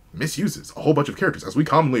 And it misuses a whole bunch of characters, as we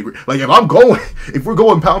commonly... Like, if we're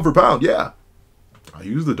going pound for pound, yeah. I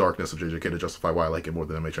use the darkness of JJK to justify why I like it more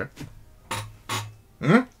than MHA.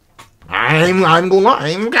 I'm gonna lie, I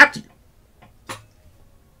ain't got to.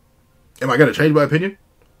 Am I gonna change my opinion?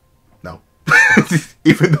 No.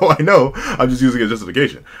 Even though I know I'm just using it as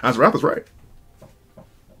justification. Asaratha's right.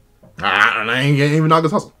 And I ain't even knock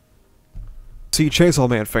his hustle. See Chainsaw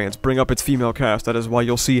Man fans bring up its female cast. That is why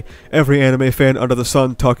you'll see every anime fan under the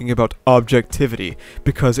sun talking about objectivity,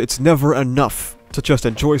 because it's never enough to just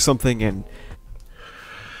enjoy something and...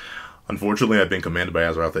 Unfortunately, I've been commanded by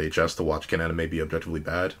Asaratha HS to watch Can Anime Be Objectively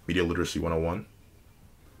Bad? Media Literacy 101.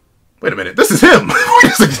 Wait a minute, this is him!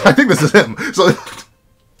 I think this is him! So,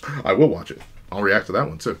 I will watch it. I'll react to that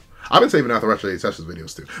one, too. I've been saving Asaratha HS's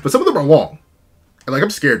videos, too. But some of them are long. And, like, I'm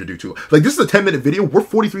scared to do too. Like, this is a 10-minute video. We're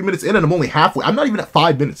 43 minutes in, and I'm only halfway. I'm not even at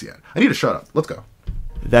 5 minutes yet. I need to shut up. Let's go.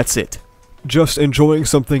 That's it. Just enjoying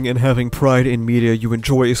something and having pride in media you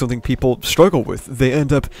enjoy is something people struggle with. They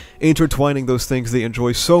end up intertwining those things they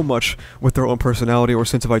enjoy so much with their own personality or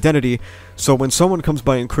sense of identity, so when someone comes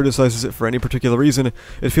by and criticizes it for any particular reason,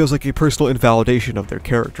 it feels like a personal invalidation of their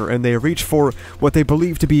character, and they reach for what they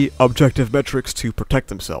believe to be objective metrics to protect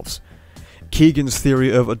themselves. Keegan's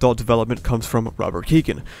theory of adult development comes from Robert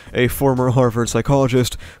Keegan, a former Harvard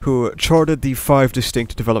psychologist who charted the 5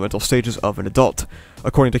 distinct developmental stages of an adult.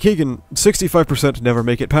 According to Keegan, 65% never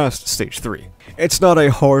make it past stage 3. It's not a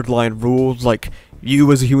hardline rule like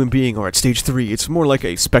you as a human being are at stage 3, it's more like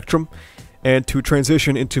a spectrum. And to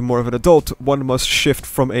transition into more of an adult, one must shift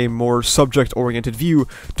from a more subject-oriented view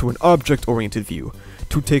to an object-oriented view,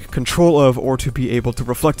 to take control of or to be able to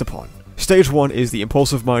reflect upon. Stage 1 is the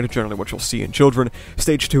impulsive mind, generally what you'll see in children.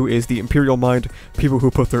 Stage 2 is the imperial mind, people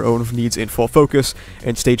who put their own needs in full focus.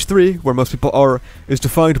 And Stage 3, where most people are, is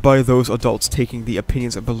defined by those adults taking the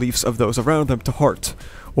opinions and beliefs of those around them to heart.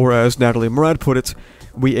 Or as Natalie Murad put it,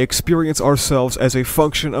 we experience ourselves as a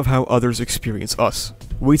function of how others experience us.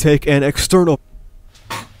 We take an external...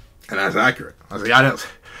 And that's accurate. I was like,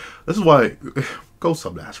 this is why... Go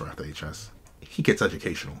sub to Asaratha HS. He gets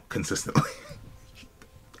educational consistently.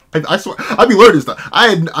 I swear, I'd be learning stuff.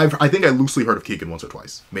 I think I loosely heard of Keegan once or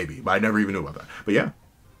twice, maybe, but I never even knew about that. But yeah,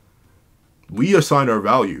 we assign our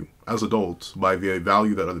value as adults by the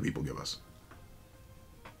value that other people give us.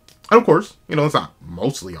 And of course, you know,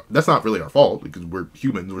 that's not really our fault because we're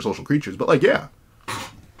humans, we're social creatures. But like, yeah,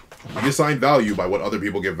 we assign value by what other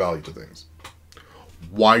people give value to things.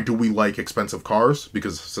 Why do we like expensive cars?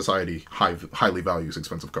 Because society highly values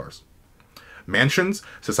expensive cars. Mansions,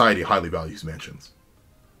 society highly values mansions.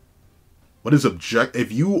 What is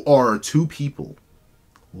if you are two people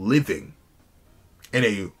living in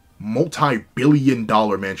a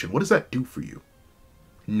multi-billion-dollar mansion, what does that do for you?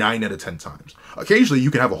 9 out of 10 times. Occasionally,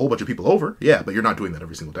 you can have a whole bunch of people over, yeah, but you're not doing that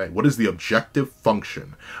every single day. What is the objective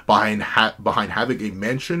function behind having a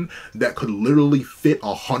mansion that could literally fit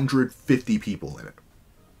 150 people in it?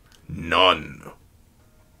 None.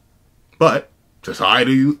 But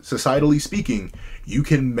societally speaking, you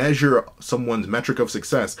can measure someone's metric of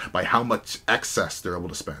success by how much excess they're able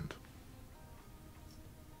to spend.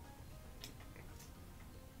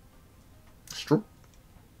 It's true.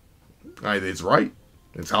 It's right.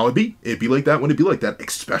 It's how it be. It be like that when it be like that,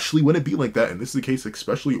 especially when it be like that. And this is the case,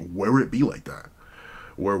 especially where it be like that,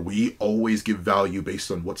 where we always give value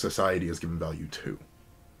based on what society has given value to.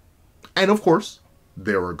 And of course,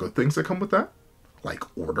 there are good things that come with that, like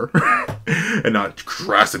order, and not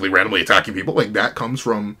drastically randomly attacking people. Like, that comes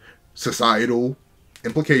from societal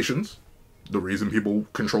implications. The reason people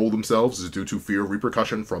control themselves is due to fear of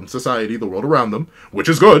repercussion from society, the world around them, which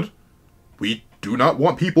is good. We do not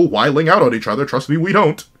want people wiling out on each other. Trust me, we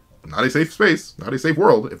don't. Not a safe space, not a safe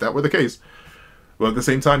world, if that were the case. But at the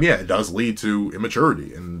same time, yeah, it does lead to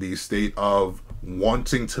immaturity and the state of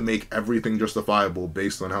wanting to make everything justifiable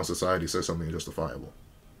based on how society says something is justifiable.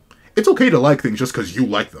 It's okay to like things just because you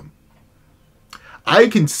like them. I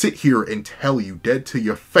can sit here and tell you dead to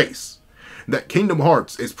your face that Kingdom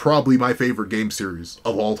Hearts is probably my favorite game series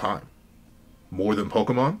of all time. More than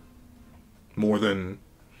Pokemon. More than...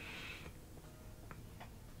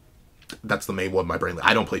 That's the main one in my brain.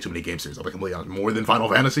 I don't play too many game series, I'll be completely honest. More than Final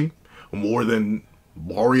Fantasy. More than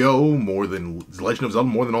Mario. More than Legend of Zelda.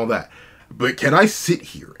 More than all that. But can I sit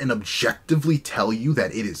here and objectively tell you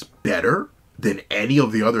that it is better than any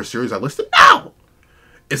of the other series I listed? No!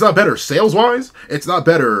 It's not better sales-wise. It's not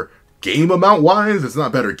better game amount-wise. It's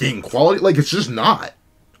not better game quality. Like, it's just not.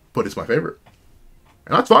 But it's my favorite.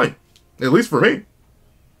 And that's fine. At least for me.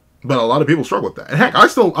 But a lot of people struggle with that. And heck,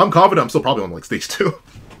 I'm confident I'm still probably on, like, stage 2.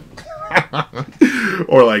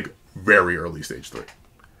 Or, like, very early stage 3.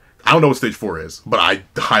 I don't know what stage 4 is, but I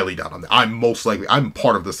highly doubt on that. I'm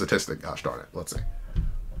part of the statistic. Gosh darn it. Let's see.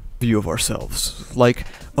 View of ourselves. Like,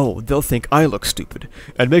 oh, they'll think I look stupid,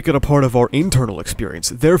 and make it a part of our internal experience.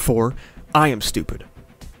 Therefore, I am stupid.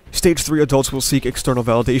 Stage 3 adults will seek external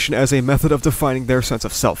validation as a method of defining their sense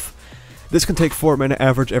of self. This can take form in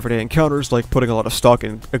average everyday encounters, like putting a lot of stock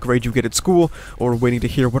in a grade you get at school, or waiting to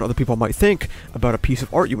hear what other people might think about a piece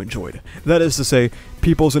of art you enjoyed. That is to say,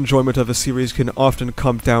 people's enjoyment of a series can often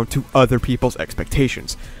come down to other people's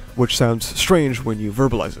expectations, which sounds strange when you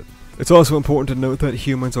verbalize it. It's also important to note that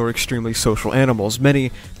humans are extremely social animals.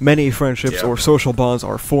 Many friendships or social bonds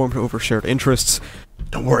are formed over shared interests.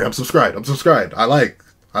 Don't worry, I'm subscribed. I liked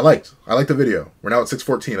the video. We're now at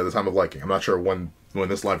 6:14 at the time of liking. I'm not sure when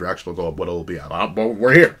this live reaction will go up, what it'll be at. But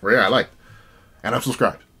we're here. I liked. And I'm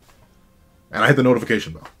subscribed. And I hit the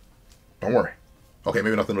notification bell. Don't worry. Okay,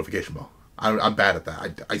 maybe not the notification bell. I'm bad at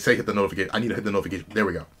that. I say hit the notification. I need to hit the notification. There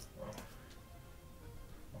we go.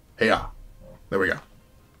 Hey, there we go.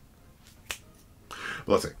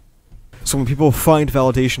 But let's see. So when people find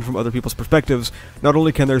validation from other people's perspectives, not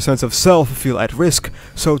only can their sense of self feel at risk,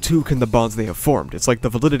 so too can the bonds they have formed. It's like the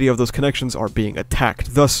validity of those connections are being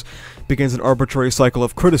attacked. Thus begins an arbitrary cycle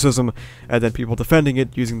of criticism, and then people defending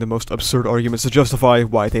it using the most absurd arguments to justify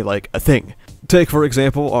why they like a thing. Take, for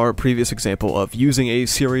example, our previous example of using a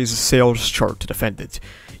series sales chart to defend it.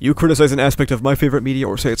 You criticize an aspect of my favorite media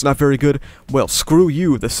or say it's not very good, well, screw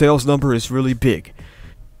you, the sales number is really big.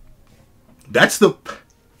 That's the...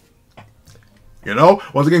 You know,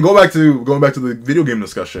 once again, going back to the video game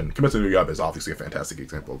discussion, Kimetsu no Yaiba is obviously a fantastic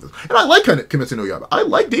example of this. And I like Kimetsu no Yaiba. I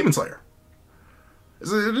like Demon Slayer.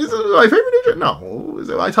 Is it my favorite ninja? No. Is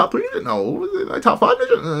it my top 3 ninja? No. Is it my top 5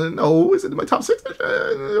 ninja? No. Is it my top 6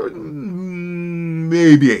 ninja?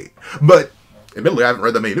 Maybe 8. But, admittedly, I haven't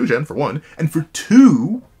read that many New Gen, for one. And for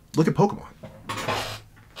 2, look at Pokemon.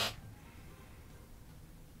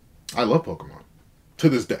 I love Pokemon. To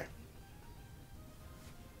this day.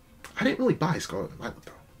 I didn't really buy Scarlet and Violet,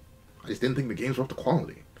 though. I just didn't think the games were up to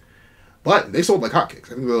quality. But they sold like hotcakes.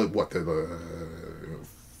 I think they're like, what, they're the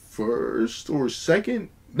first or second?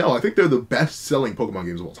 No, I think they're the best-selling Pokemon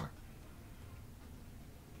games of all time.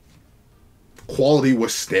 Quality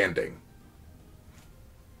was standing.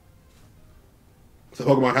 So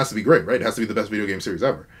Pokemon has to be great, right? It has to be the best video game series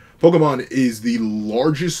ever. Pokemon is the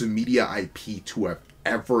largest media IP to have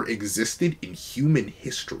ever existed in human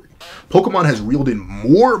history. Pokemon has reeled in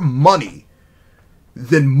more money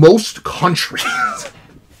than most countries.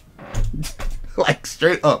 Like,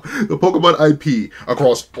 straight up. The Pokemon IP,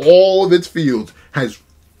 across all of its fields, has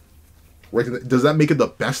Does that make it the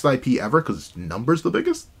best IP ever because numbers the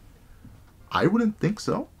biggest? I wouldn't think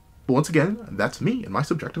so. But once again, that's me and my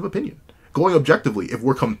subjective opinion. Going objectively, if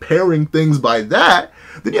we're comparing things by that,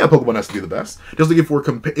 then yeah, Pokemon has to be the best. Just like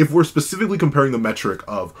if we're specifically comparing the metric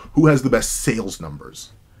of who has the best sales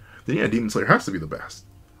numbers, then yeah, Demon Slayer has to be the best.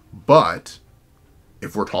 But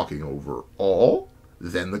if we're talking overall,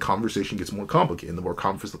 then the conversation gets more complicated. And the more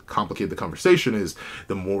complicated the conversation is,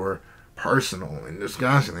 the more personal and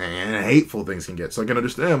disgusting and hateful things can get. So I can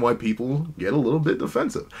understand why people get a little bit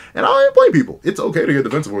defensive. And I don't blame people. It's okay to get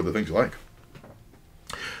defensive over the things you like.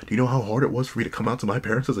 Do you know how hard it was for me to come out to my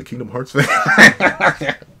parents as a Kingdom Hearts fan?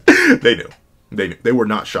 They knew. They knew. They were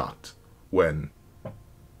not shocked when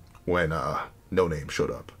No Name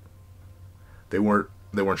showed up. They weren't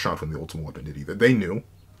shocked when the Ultimate Weapon did either. They knew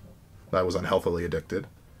that I was unhealthily addicted.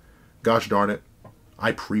 Gosh darn it.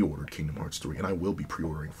 I pre-ordered Kingdom Hearts 3, and I will be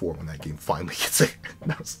pre-ordering 4 when that game finally gets it.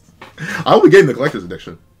 I will be getting the collector's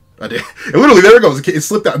edition. I did. And literally, there it goes. It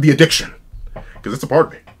slipped out. The addiction. Because it's a part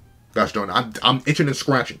of me. Gosh darn it. I'm itching and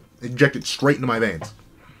scratching. Injected straight into my veins.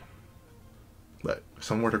 But if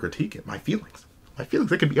someone were to critique it, my feelings,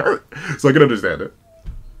 they can be hurt. So I can understand it.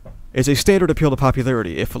 It's a standard appeal to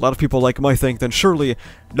popularity. If a lot of people like my thing, then surely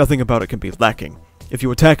nothing about it can be lacking. If you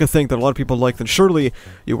attack a thing that a lot of people like, then surely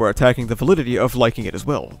you are attacking the validity of liking it as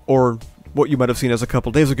well. Or what you might have seen as a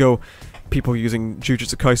couple days ago, people using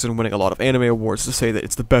Jujutsu Kaisen winning a lot of anime awards to say that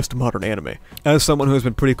it's the best modern anime. As someone who has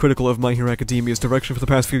been pretty critical of My Hero Academia's direction for the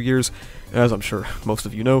past few years, as I'm sure most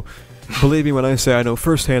of you know, believe me when I say I know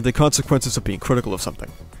firsthand the consequences of being critical of something.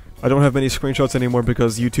 I don't have many screenshots anymore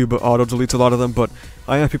because YouTube auto-deletes a lot of them, but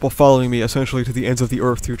I have people following me essentially to the ends of the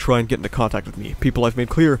earth to try and get into contact with me. People I've made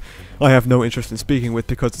clear I have no interest in speaking with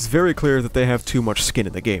because it's very clear that they have too much skin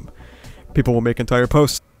in the game. People will make entire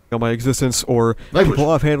posts on my existence, or people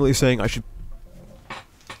offhandedly saying I should...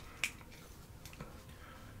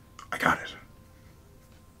 I got it.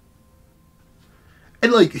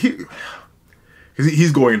 And like,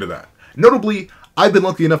 he's going into that. Notably, I've been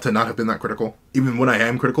lucky enough to not have been that critical. Even when I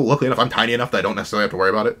am critical, luckily enough, I'm tiny enough that I don't necessarily have to worry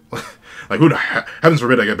about it. Like, heavens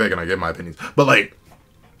forbid I get big and I give my opinions. But like,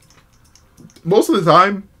 most of the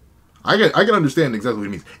time, I can understand exactly what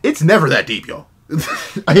he means. It's never that deep, y'all.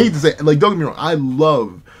 I hate to say it. Like, don't get me wrong, I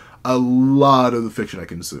love a lot of the fiction I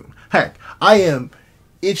consume. Heck, I am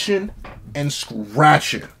itching and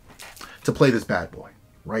scratching to play this bad boy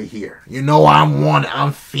right here. You know, I'm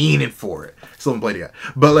fiending for it. Still haven't played it yet.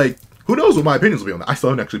 But like, who knows what my opinions will be on that? I still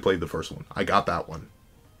haven't actually played the first one. I got that one.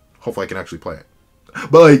 Hopefully I can actually play it.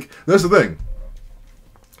 But like, that's the thing.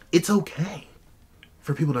 It's okay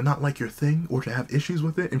for people to not like your thing or to have issues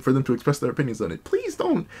with it and for them to express their opinions on it. Please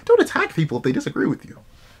don't attack people if they disagree with you.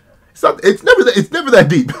 It's never that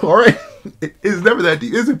deep, alright? It's never that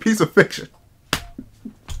deep. It's a piece of fiction.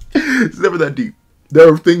 It's never that deep.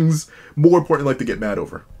 There are things more important in life to get mad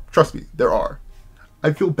over. Trust me, there are.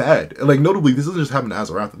 I feel bad. And like, notably, this doesn't just happen to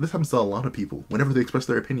Asaratha. This happens to a lot of people. Whenever they express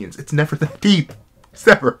their opinions, it's never that deep. It's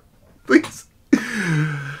never. Please.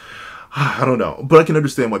 I don't know. But I can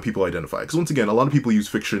understand why people identify. Because once again, a lot of people use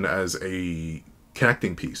fiction as a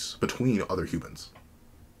connecting piece between other humans.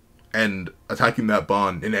 And attacking that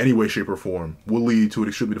bond in any way, shape, or form will lead to an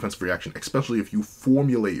extremely defensive reaction, especially if you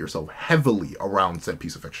formulate yourself heavily around said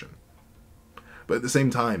piece of fiction. But at the same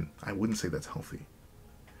time, I wouldn't say that's healthy.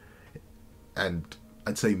 And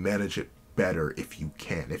I'd say manage it better if you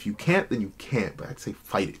can. If you can't, then you can't. But I'd say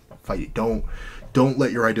fight it. Fight it. Don't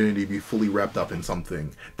let your identity be fully wrapped up in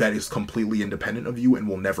something that is completely independent of you and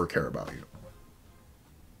will never care about you.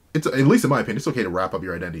 It's, at least in my opinion, it's okay to wrap up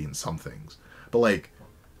your identity in some things. But like,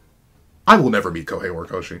 I will never meet Kohei or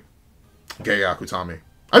Koshi. Gaya Akutami.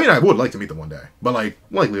 I mean, I would like to meet them one day. But like,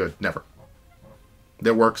 likelihood, never.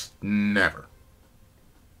 Their works, never.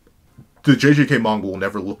 The JJK manga will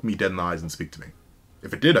never look me dead in the eyes and speak to me.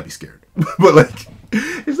 If it did, I'd be scared. But like,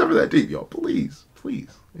 it's never that deep, y'all. Please,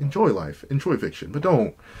 please. Enjoy life. Enjoy fiction. But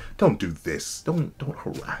don't do this. Don't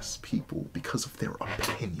harass people because of their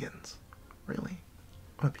opinions. Really?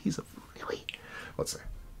 On a piece of... Really? Let's say.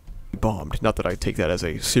 Bombed. Not that I take that as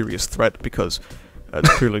a serious threat, because it's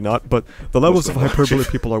clearly not, but the levels of hyperbole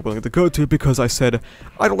people are willing to go to because I said,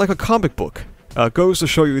 I don't like a comic book, goes to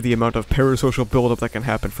show you the amount of parasocial buildup that can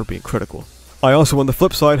happen for being critical. I also, on the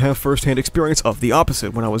flip side, have first-hand experience of the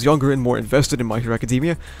opposite. When I was younger and more invested in My Hero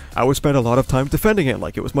Academia, I would spend a lot of time defending it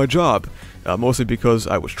like it was my job. Mostly because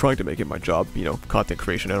I was trying to make it my job, you know, content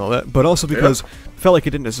creation and all that, but also because I felt like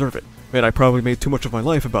it didn't deserve it, and I probably made too much of my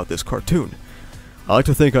life about this cartoon. I like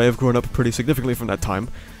to think I have grown up pretty significantly from that time.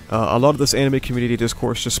 A lot of this anime community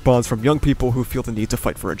discourse just spawns from young people who feel the need to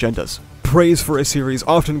fight for agendas. Praise for a series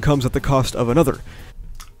often comes at the cost of another.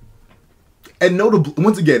 And notably,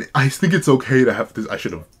 once again, I think it's okay to have this. I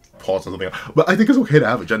should have paused or something, but I think it's okay to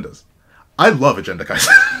have agendas. I love agenda, guys.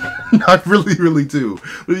 I really, really do.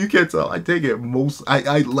 But you can't tell. I take it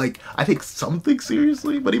I take something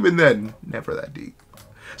seriously, but even then, never that deep.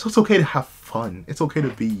 So it's okay to have fun. It's okay to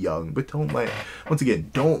be young, but don't let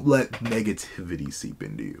negativity seep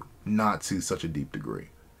into you. Not to such a deep degree.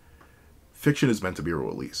 Fiction is meant to be a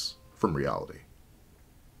release from reality.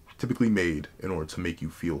 Typically made in order to make you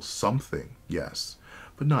feel something, yes,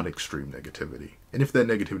 but not extreme negativity. And if that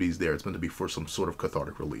negativity is there, it's meant to be for some sort of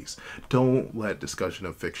cathartic release. Don't let discussion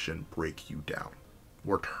of fiction break you down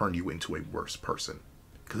or turn you into a worse person,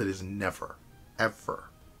 because it is never, ever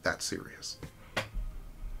that serious.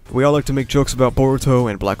 We all like to make jokes about Boruto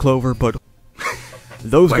and Black Clover, but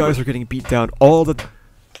those guys are getting beat down all the...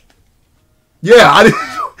 Yeah,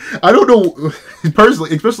 I don't know,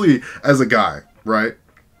 personally, especially as a guy, right,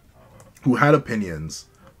 who had opinions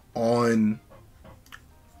on...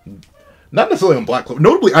 Not necessarily on Black Clover.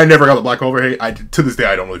 Notably, I never got the Black Clover hate. To this day,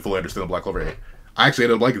 I don't really fully understand the Black Clover hate. I actually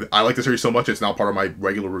ended up liking it. I like the series so much, it's now part of my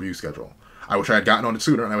regular review schedule. I wish I had gotten on it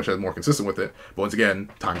sooner, and I wish I was more consistent with it. But once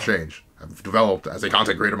again, times change. I've developed as a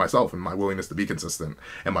content creator myself, and my willingness to be consistent,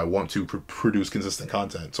 and my want to produce consistent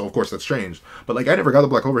content. So, of course, that's changed. But, like, I never got the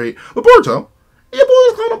Black Clover hate. But Boruto, yeah,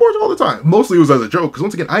 boys clown on Boruto all the time. Mostly it was as a joke, because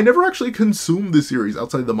once again, I never actually consumed the series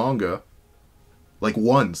outside the manga, like,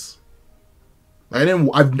 once. I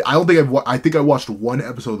think I watched one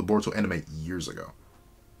episode of the Boruto anime years ago.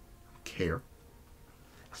 I don't care.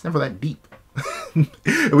 It's never that deep.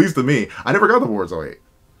 At least to me. I never got the Boruto 8.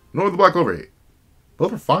 Nor the Black Clover 8.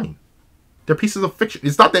 Both are fine. They're pieces of fiction.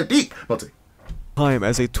 It's not that deep. Let's see. Time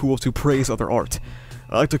as a tool to praise other art.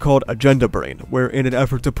 I like to call it agenda brain, where in an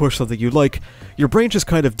effort to push something you like, your brain just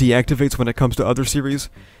kind of deactivates when it comes to other series.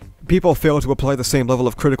 People fail to apply the same level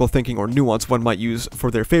of critical thinking or nuance one might use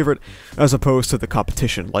for their favorite, as opposed to the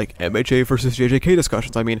competition, like MHA versus JJK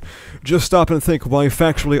discussions. I mean, just stop and think why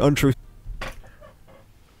factually untrue...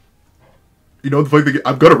 You know, the funny thing,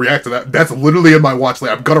 I'm gonna react to that. That's literally in my watch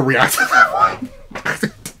list. I'm gonna react to that one.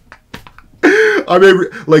 I may,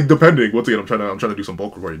 like, depending. Once again, I'm trying to do some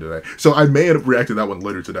bulk recording today. So I may end up reacting to that one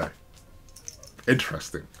later today.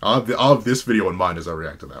 Interesting. I'll have this video in mind as I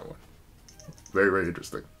react to that one. Very, very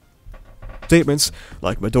interesting. Statements,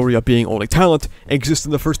 like Midoriya being only talent, exist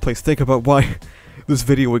in the first place. Think about why this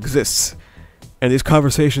video exists. And these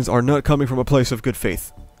conversations are not coming from a place of good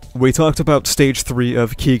faith. We talked about stage 3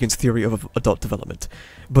 of Keegan's theory of adult development,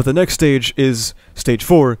 but the next stage is stage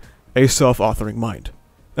 4, a self-authoring mind.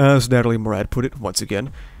 As Natalie Murad put it once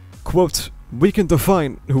again, quote, "We can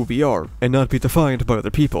define who we are and not be defined by other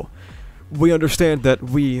people. We understand that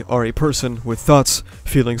we are a person with thoughts,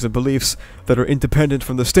 feelings, and beliefs that are independent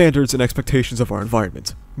from the standards and expectations of our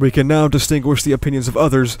environment. We can now distinguish the opinions of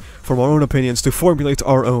others from our own opinions to formulate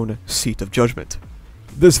our own seat of judgment."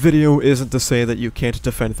 This video isn't to say that you can't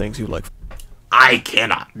defend things you like. I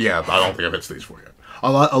cannot. Yeah, I don't think I've hit stage 4 yet.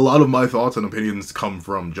 A lot of my thoughts and opinions come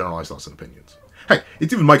from generalized thoughts and opinions. Heck,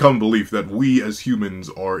 it's even my common belief that we as humans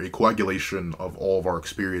are a coagulation of all of our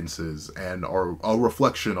experiences and are a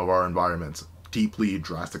reflection of our environments, deeply,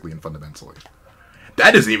 drastically, and fundamentally.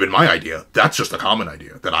 That isn't even my idea. That's just a common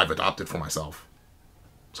idea that I've adopted for myself.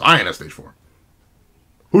 So I ain't at stage 4.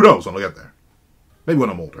 Who knows when I'll get there? Maybe when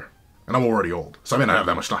I'm older. And I'm already old, so I may not have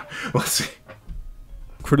that much time. Let's see.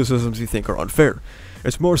 Criticisms you think are unfair.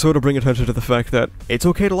 It's more so to bring attention to the fact that it's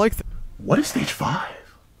okay to like them. What is stage 5?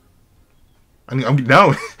 I mean, I'm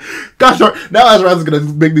now... Gosh darn, now Asaratha's gonna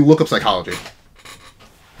make me look up psychology.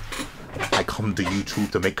 I come to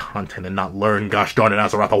YouTube to make content and not learn, gosh darn it,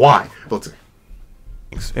 Asaratha, why? Let's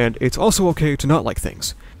see. And it's also okay to not like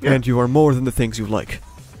things. Yeah. And you are more than the things you like.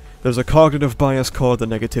 There's a cognitive bias called the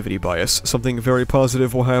negativity bias. Something very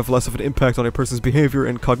positive will have less of an impact on a person's behavior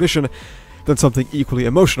and cognition than something equally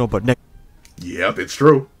emotional but negative. Yep, it's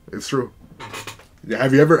true. It's true.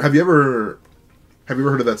 Have you ever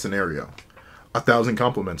heard of that scenario? 1,000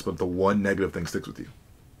 compliments, but the one negative thing sticks with you.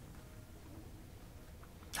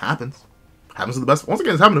 Happens. Happens to the best. Once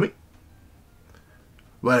again, it's happened to me.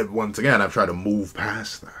 But once again, I've tried to move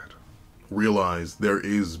past that. Realize there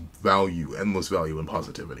is value, endless value in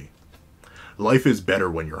positivity. Life is better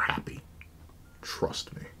when you're happy.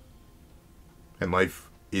 Trust me. And life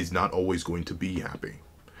is not always going to be happy.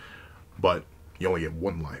 But you only get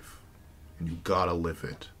one life. And you gotta live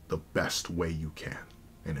it the best way you can.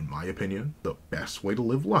 And in my opinion, the best way to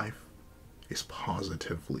live life is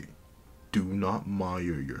positively. Do not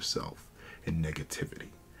mire yourself in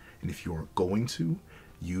negativity. And if you are going to,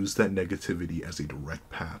 use that negativity as a direct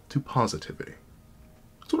path to positivity.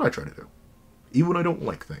 That's what I try to do. Even when I don't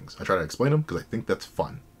like things, I try to explain them because I think that's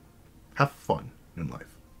fun. Have fun in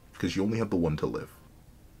life, because you only have the one to live,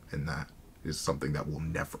 and that is something that will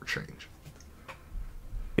never change.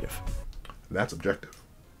 That's objective.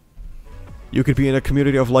 You could be in a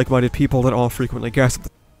community of like-minded people that all frequently gasp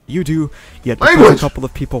at you do, yet Language! a couple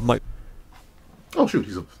of people might... Oh shoot,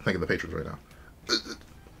 he's thanking the patrons right now.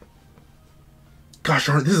 Gosh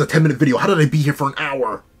darn, this is a 10-minute video. How did I be here for an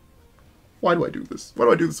hour? Why do I do this? Why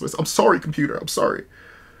do I do this to myself? I'm sorry, computer. I'm sorry.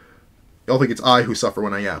 Y'all think it's I who suffer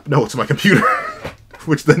when I yap. No, it's my computer.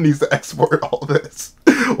 Which then needs to export all this.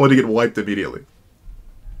 Only to get wiped immediately.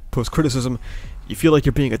 Post criticism, you feel like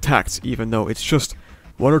you're being attacked, even though it's just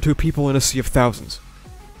one or two people in a sea of thousands.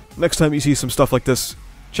 Next time you see some stuff like this,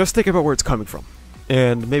 just think about where it's coming from.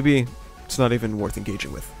 And maybe it's not even worth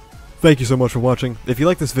engaging with. Thank you so much for watching. If you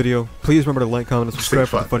like this video, please remember to like, comment, and subscribe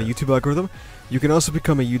for the funny YouTube algorithm. You can also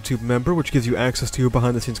become a YouTube member, which gives you access to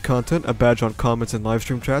behind-the-scenes content, a badge on comments and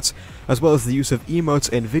livestream chats, as well as the use of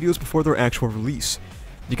emotes and videos before their actual release.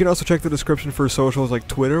 You can also check the description for socials like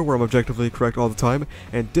Twitter, where I'm objectively correct all the time,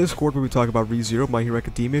 and Discord, where we talk about ReZero, My Hero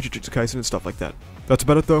Academia, Jujutsu Kaisen, and stuff like that. That's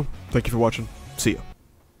about it, though. Thank you for watching. See ya.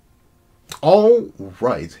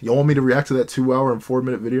 Alright. Y'all want me to react to that 2-hour and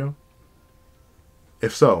 4-minute video?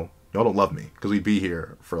 If so, y'all don't love me, because we'd be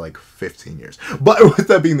here for like 15 years. But with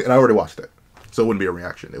that being, and I already watched it, so it wouldn't be a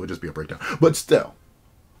reaction. It would just be a breakdown. But still,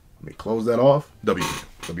 let me close that off. W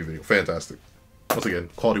video. Fantastic. Once again,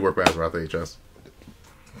 quality work by Asaratha HS.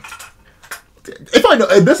 If I know,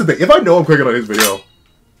 and that's the thing, if I know I'm clicking on his video,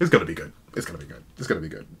 it's gonna be good. It's gonna be good. It's gonna be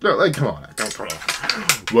good. No, like, come on. Come on.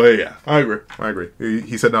 But yeah, I agree.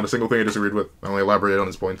 He said not a single thing I disagreed with. I only elaborated on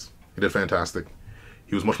his points. He did fantastic.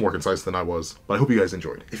 He was much more concise than I was. But I hope you guys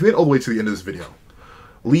enjoyed. If you made it all the way to the end of this video,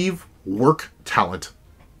 leave work talent.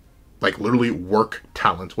 Like, literally work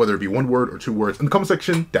talent, whether it be 1 word or 2 words, in the comment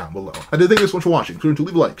section down below. I did thank you so much for watching. Remember to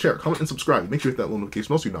leave a like, share, comment, and subscribe. Make sure you hit that little notification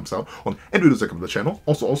bell so you don't miss out on any videos that come to the channel.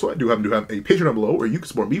 Also, I do happen to have a Patreon down below where you can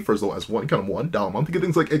support me for as low as $1 a month to get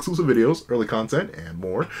things like exclusive videos, early content, and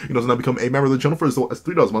more. You can also now become a member of the channel for as low as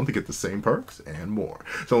 $3 a month to get the same perks and more.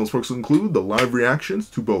 Some of those perks will include the live reactions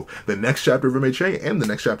to both the next chapter of MHA and the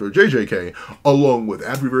next chapter of JJK, along with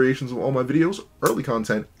ad-free variations of all my videos, early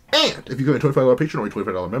content, and if you become a $25 patron or a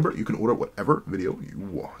 $25 member, you can order whatever video you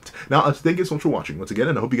want. Now, thank you so much for watching once again,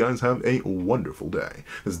 and I hope you guys have a wonderful day.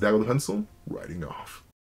 This is Dag with a Pencil, writing off.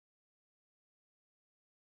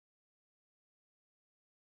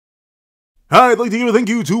 I'd like to give a thank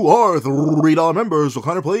you to our $3 members,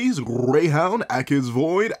 O'Connor Plays, Greyhound, Atkins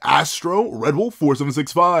Void, Astro, Red Wolf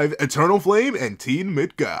 4765, Eternal Flame, and Teen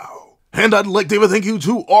Mitgao. And I'd like to give a thank you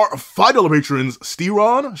to our $5 patrons,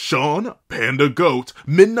 Steron, Sean, Panda Goat,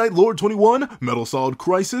 Midnight Lord 21, Metal Solid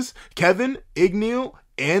Crisis, Kevin, Ignil,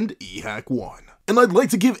 and EHAC1. And I'd like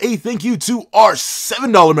to give a thank you to our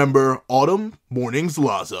 $7 member, Autumn Mornings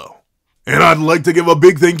Lazo. And I'd like to give a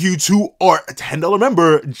big thank you to our $10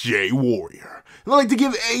 member, Jay Warrior. And I'd like to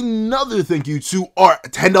give another thank you to our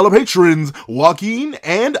 $10 patrons, Joaquin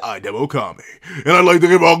and Idemokami. And I'd like to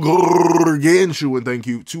give a gargantuan thank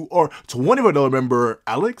you to our $25 member,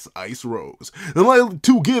 Alex Ice Rose. And I'd like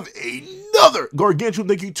to give another gargantuan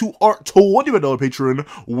thank you to our $25 patron,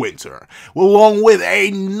 Winter. Along with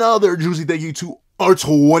another juicy thank you to our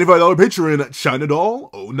 $25 patron, China Doll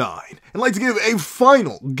 09. And I'd like to give a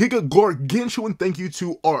final giga gargantuan thank you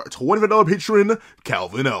to our $25 patron,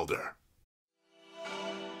 Calvin Elder.